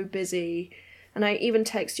just so busy. And I even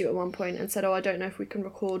texted you at one point and said, oh, I don't know if we can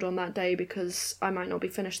record on that day because I might not be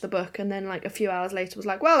finished the book. And then like a few hours later was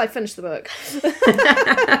like, well, I finished the book.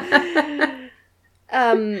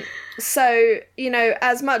 So, you know,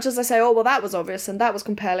 as much as I say, oh, well, that was obvious and that was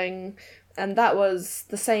compelling and that was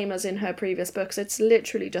the same as in her previous books, it's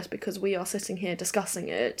literally just because we are sitting here discussing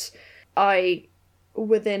it. I,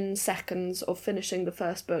 within seconds of finishing the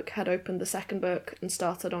first book, had opened the second book and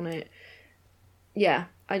started on it. Yeah,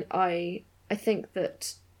 I think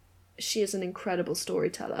that she is an incredible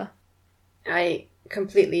storyteller. I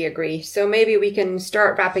completely agree. So maybe we can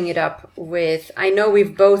start wrapping it up with, I know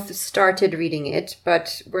we've both started reading it,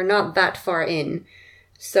 but we're not that far in.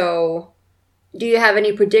 So do you have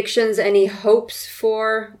any predictions, any hopes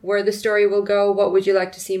for where the story will go? What would you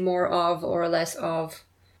like to see more of or less of?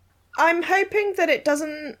 I'm hoping that it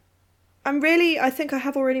doesn't... I think I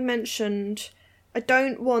have already mentioned... I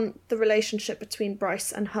don't want the relationship between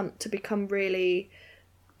Bryce and Hunt to become really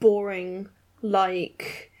boring,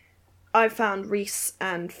 like I found Rhys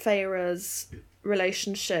and Feyre's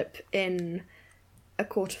relationship in A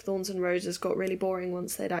Court of Thorns and Roses got really boring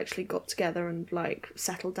once they'd actually got together and like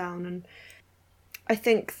settled down. And I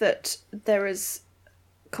think that there is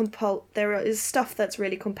stuff that's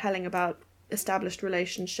really compelling about established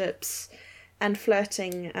relationships and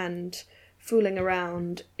flirting and fooling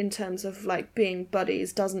around in terms of like being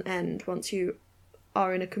buddies doesn't end once you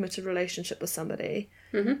are in a committed relationship with somebody.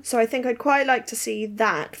 So I think I'd quite like to see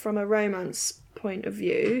that from a romance point of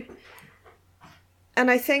view.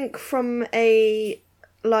 And I think from an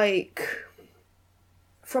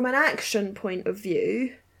action point of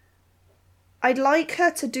view, I'd like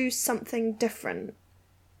her to do something different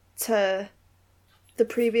to the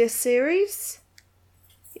previous series.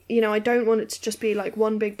 I don't want it to just be like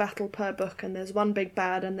one big battle per book and there's one big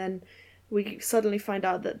bad and then we suddenly find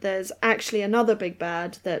out that there's actually another big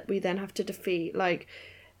bad that we then have to defeat. Like,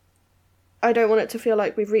 I don't want it to feel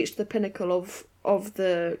like we've reached the pinnacle of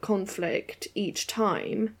the conflict each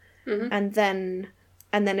time, and then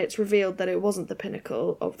it's revealed that it wasn't the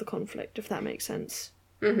pinnacle of the conflict, if that makes sense.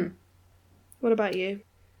 Mm-hmm. What about you?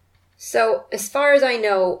 So, as far as I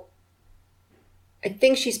know, I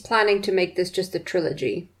think she's planning to make this just a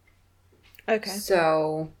trilogy. Okay.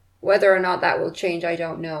 So, whether or not that will change, I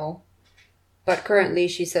don't know. But currently,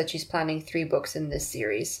 she said she's planning 3 books in this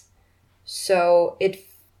series. So, it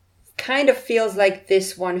kind of feels like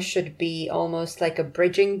this one should be almost like a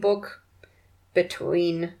bridging book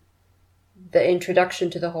between the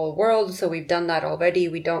introduction to the whole world. So, we've done that already.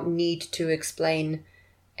 We don't need to explain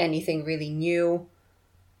anything really new.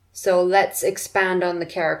 So, let's expand on the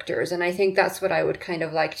characters. And I think that's what I would kind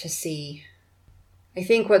of like to see. I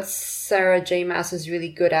think what Sarah J. Maas is really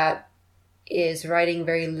good at is writing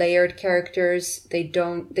very layered characters. They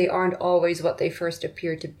aren't always what they first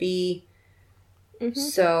appear to be. Mm-hmm.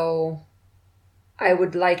 So I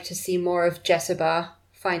would like to see more of Jesiba,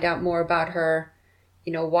 find out more about her.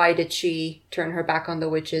 Why did she turn her back on the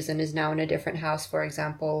witches and is now in a different house, for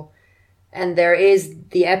example. And there is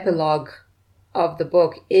the epilogue of the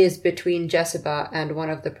book is between Jesiba and one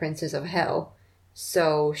of the princes of hell.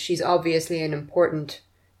 So she's obviously an important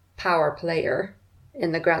power player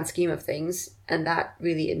in the grand scheme of things, and that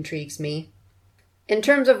really intrigues me. In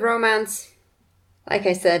terms of romance, like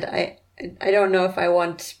I said, I don't know if I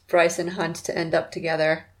want Bryce and Hunt to end up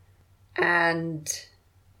together. And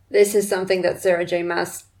this is something that Sarah J.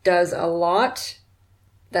 Maas does a lot,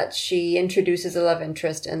 that she introduces a love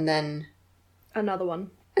interest and then another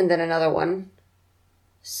one. And then another one.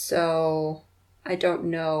 So, I don't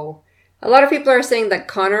know. A lot of people are saying that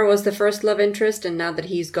Connor was the first love interest, and now that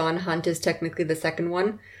he's gone, Hunt is technically the second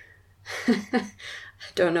one. I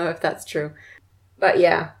don't know if that's true. But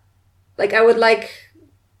yeah. I would like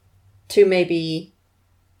to maybe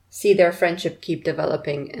see their friendship keep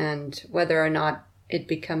developing, and whether or not it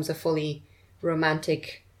becomes a fully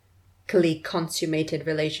romantically consummated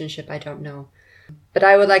relationship, I don't know. But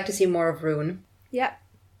I would like to see more of Rune. Yeah.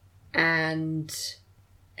 And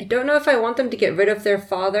I don't know if I want them to get rid of their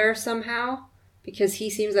father somehow, because he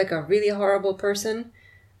seems like a really horrible person.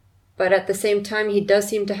 But at the same time, he does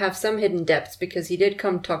seem to have some hidden depths, because he did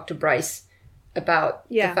come talk to Bryce about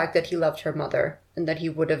the fact that he loved her mother and that he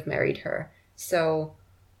would have married her. So,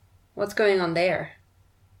 what's going on there?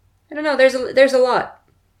 I don't know. There's a lot.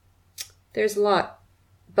 There's a lot.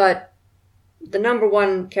 But the number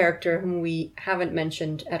one character whom we haven't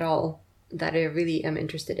mentioned at all that I really am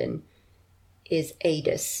interested in is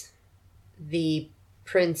Adis, the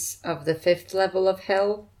prince of the 5th level of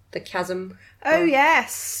hell, the chasm. Oh,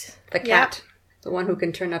 yes. The cat. Yep. The one who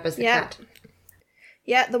can turn up as the cat.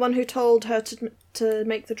 Yeah, the one who told her to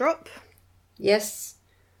make the drop. Yes.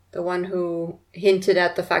 The one who hinted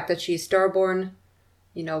at the fact that she's starborn.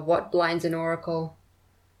 What blinds an oracle.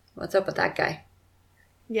 What's up with that guy?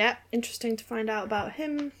 Yeah, interesting to find out about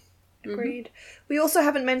him. Agreed. Mm-hmm. We also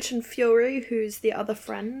haven't mentioned Fury, who's the other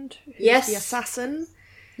friend. Who's the assassin.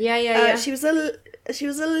 Yeah. She was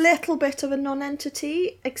a little bit of a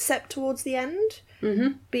non-entity, except towards the end.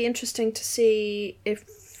 Mm-hmm. Be interesting to see if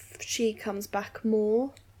she comes back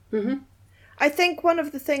more. Mm-hmm. I think one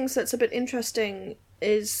of the things that's a bit interesting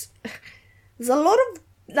is there's a lot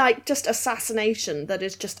of just assassination that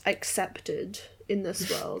is just accepted in this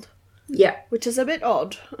world. Yeah. Which is a bit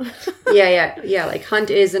odd. Yeah. Hunt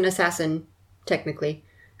is an assassin, technically.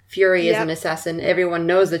 Fury is an assassin. Everyone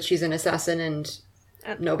knows that she's an assassin, and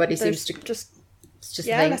nobody seems to... It's just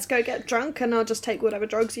let's go get drunk and I'll just take whatever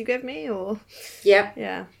drugs you give me, or... Yep.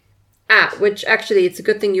 Yeah. Which actually, it's a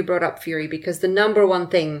good thing you brought up Fury, because the number one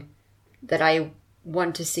thing that I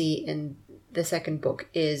want to see in the second book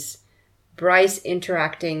is Bryce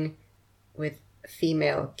interacting with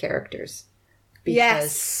female characters.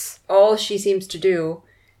 Because all she seems to do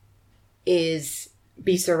is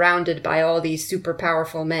be surrounded by all these super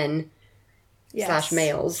powerful men /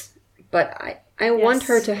 males. But I want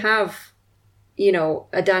her to have, a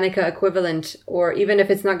Danica equivalent, or even if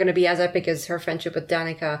it's not going to be as epic as her friendship with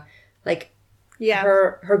Danica,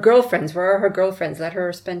 her girlfriends. Where are her girlfriends? Let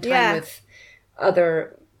her spend time with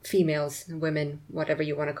other females, women, whatever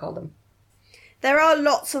you want to call them. There are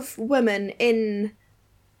lots of women in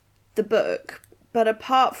the book, but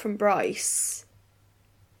apart from Bryce,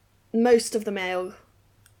 most of the males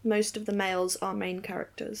are main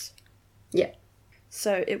characters. Yeah.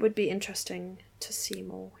 So it would be interesting to see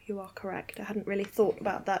more. You are correct. I hadn't really thought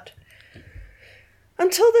about that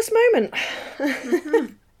until this moment.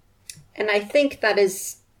 Mm-hmm. And I think that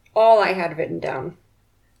is all I had written down.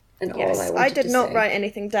 And all I wanted did to not say. write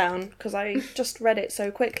anything down because I just read it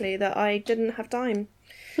so quickly that I didn't have time.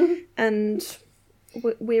 And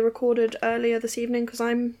we recorded earlier this evening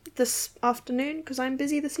this afternoon because I'm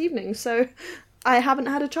busy this evening. So I haven't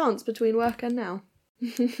had a chance between work and now.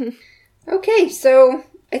 Okay, so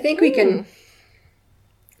I think we can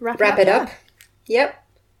wrap it up. Yep.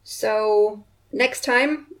 So next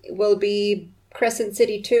time will be Crescent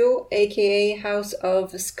City 2, aka House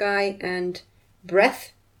of Sky and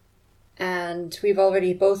Breath. And we've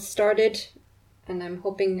already both started, and I'm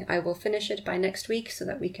hoping I will finish it by next week so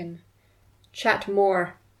that we can chat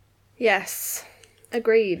more. Yes,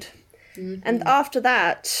 agreed. Mm-hmm. And after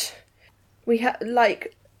that, we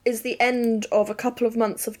is the end of a couple of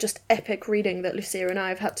months of just epic reading that Lucia and I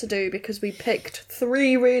have had to do because we picked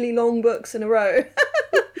 3 really long books in a row.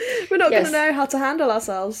 We're not going to know how to handle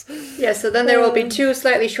ourselves. Yeah, so then there will be 2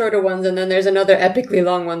 slightly shorter ones, and then there's another epically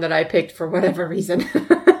long one that I picked for whatever reason.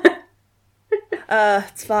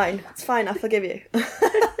 It's fine. It's fine. I forgive you.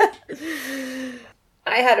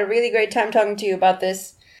 I had a really great time talking to you about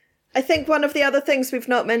this. I think one of the other things we've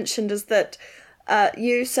not mentioned is that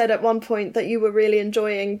you said at one point that you were really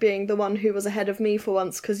enjoying being the one who was ahead of me for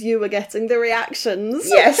once because you were getting the reactions.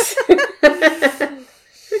 Yes.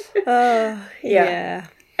 Yeah.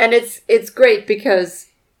 And it's great because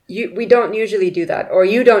we don't usually do that, or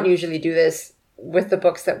you don't usually do this with the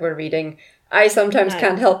books that we're reading. I sometimes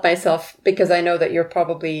can't help myself because I know that you're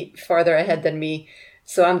probably farther ahead than me.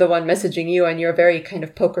 So I'm the one messaging you and you're very kind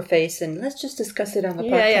of poker face and let's just discuss it on the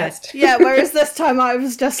podcast. Yeah, whereas this time I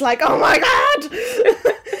was just like, oh my god!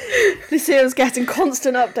 Lucia was getting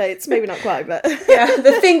constant updates. Maybe not quite, but... Yeah,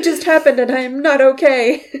 the thing just happened and I'm not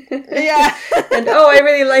okay. Yeah. And I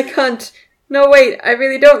really like Hunt. No, wait, I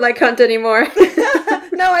really don't like Hunt anymore.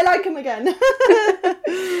 No, I like him again.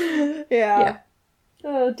 Yeah.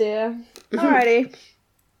 Oh dear. Alrighty.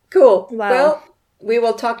 Cool. Wow. Well, we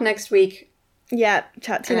will talk next week. Yeah,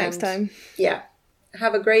 chat to you next time. Yeah.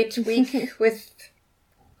 Have a great week with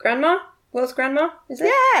Grandma? Will's grandma, is it?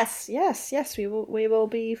 Yes. We will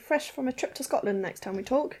be fresh from a trip to Scotland next time we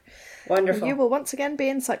talk. Wonderful. And you will once again be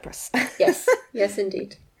in Cyprus. Yes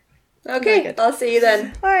indeed. Okay, I'll see you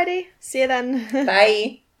then. Alrighty, see you then.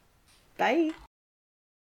 Bye. Bye.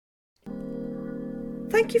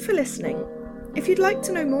 Thank you for listening. If you'd like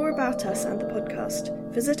to know more about us and the podcast,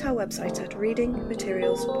 visit our website at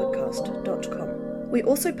readingmaterialspodcast.com. We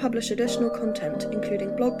also publish additional content,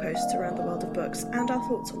 including blog posts around the world of books and our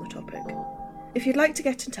thoughts on the topic. If you'd like to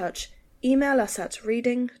get in touch, email us at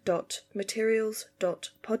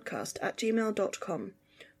reading.materials.podcast@gmail.com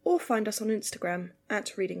or find us on Instagram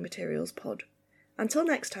at readingmaterialspod. Until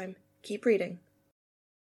next time, keep reading.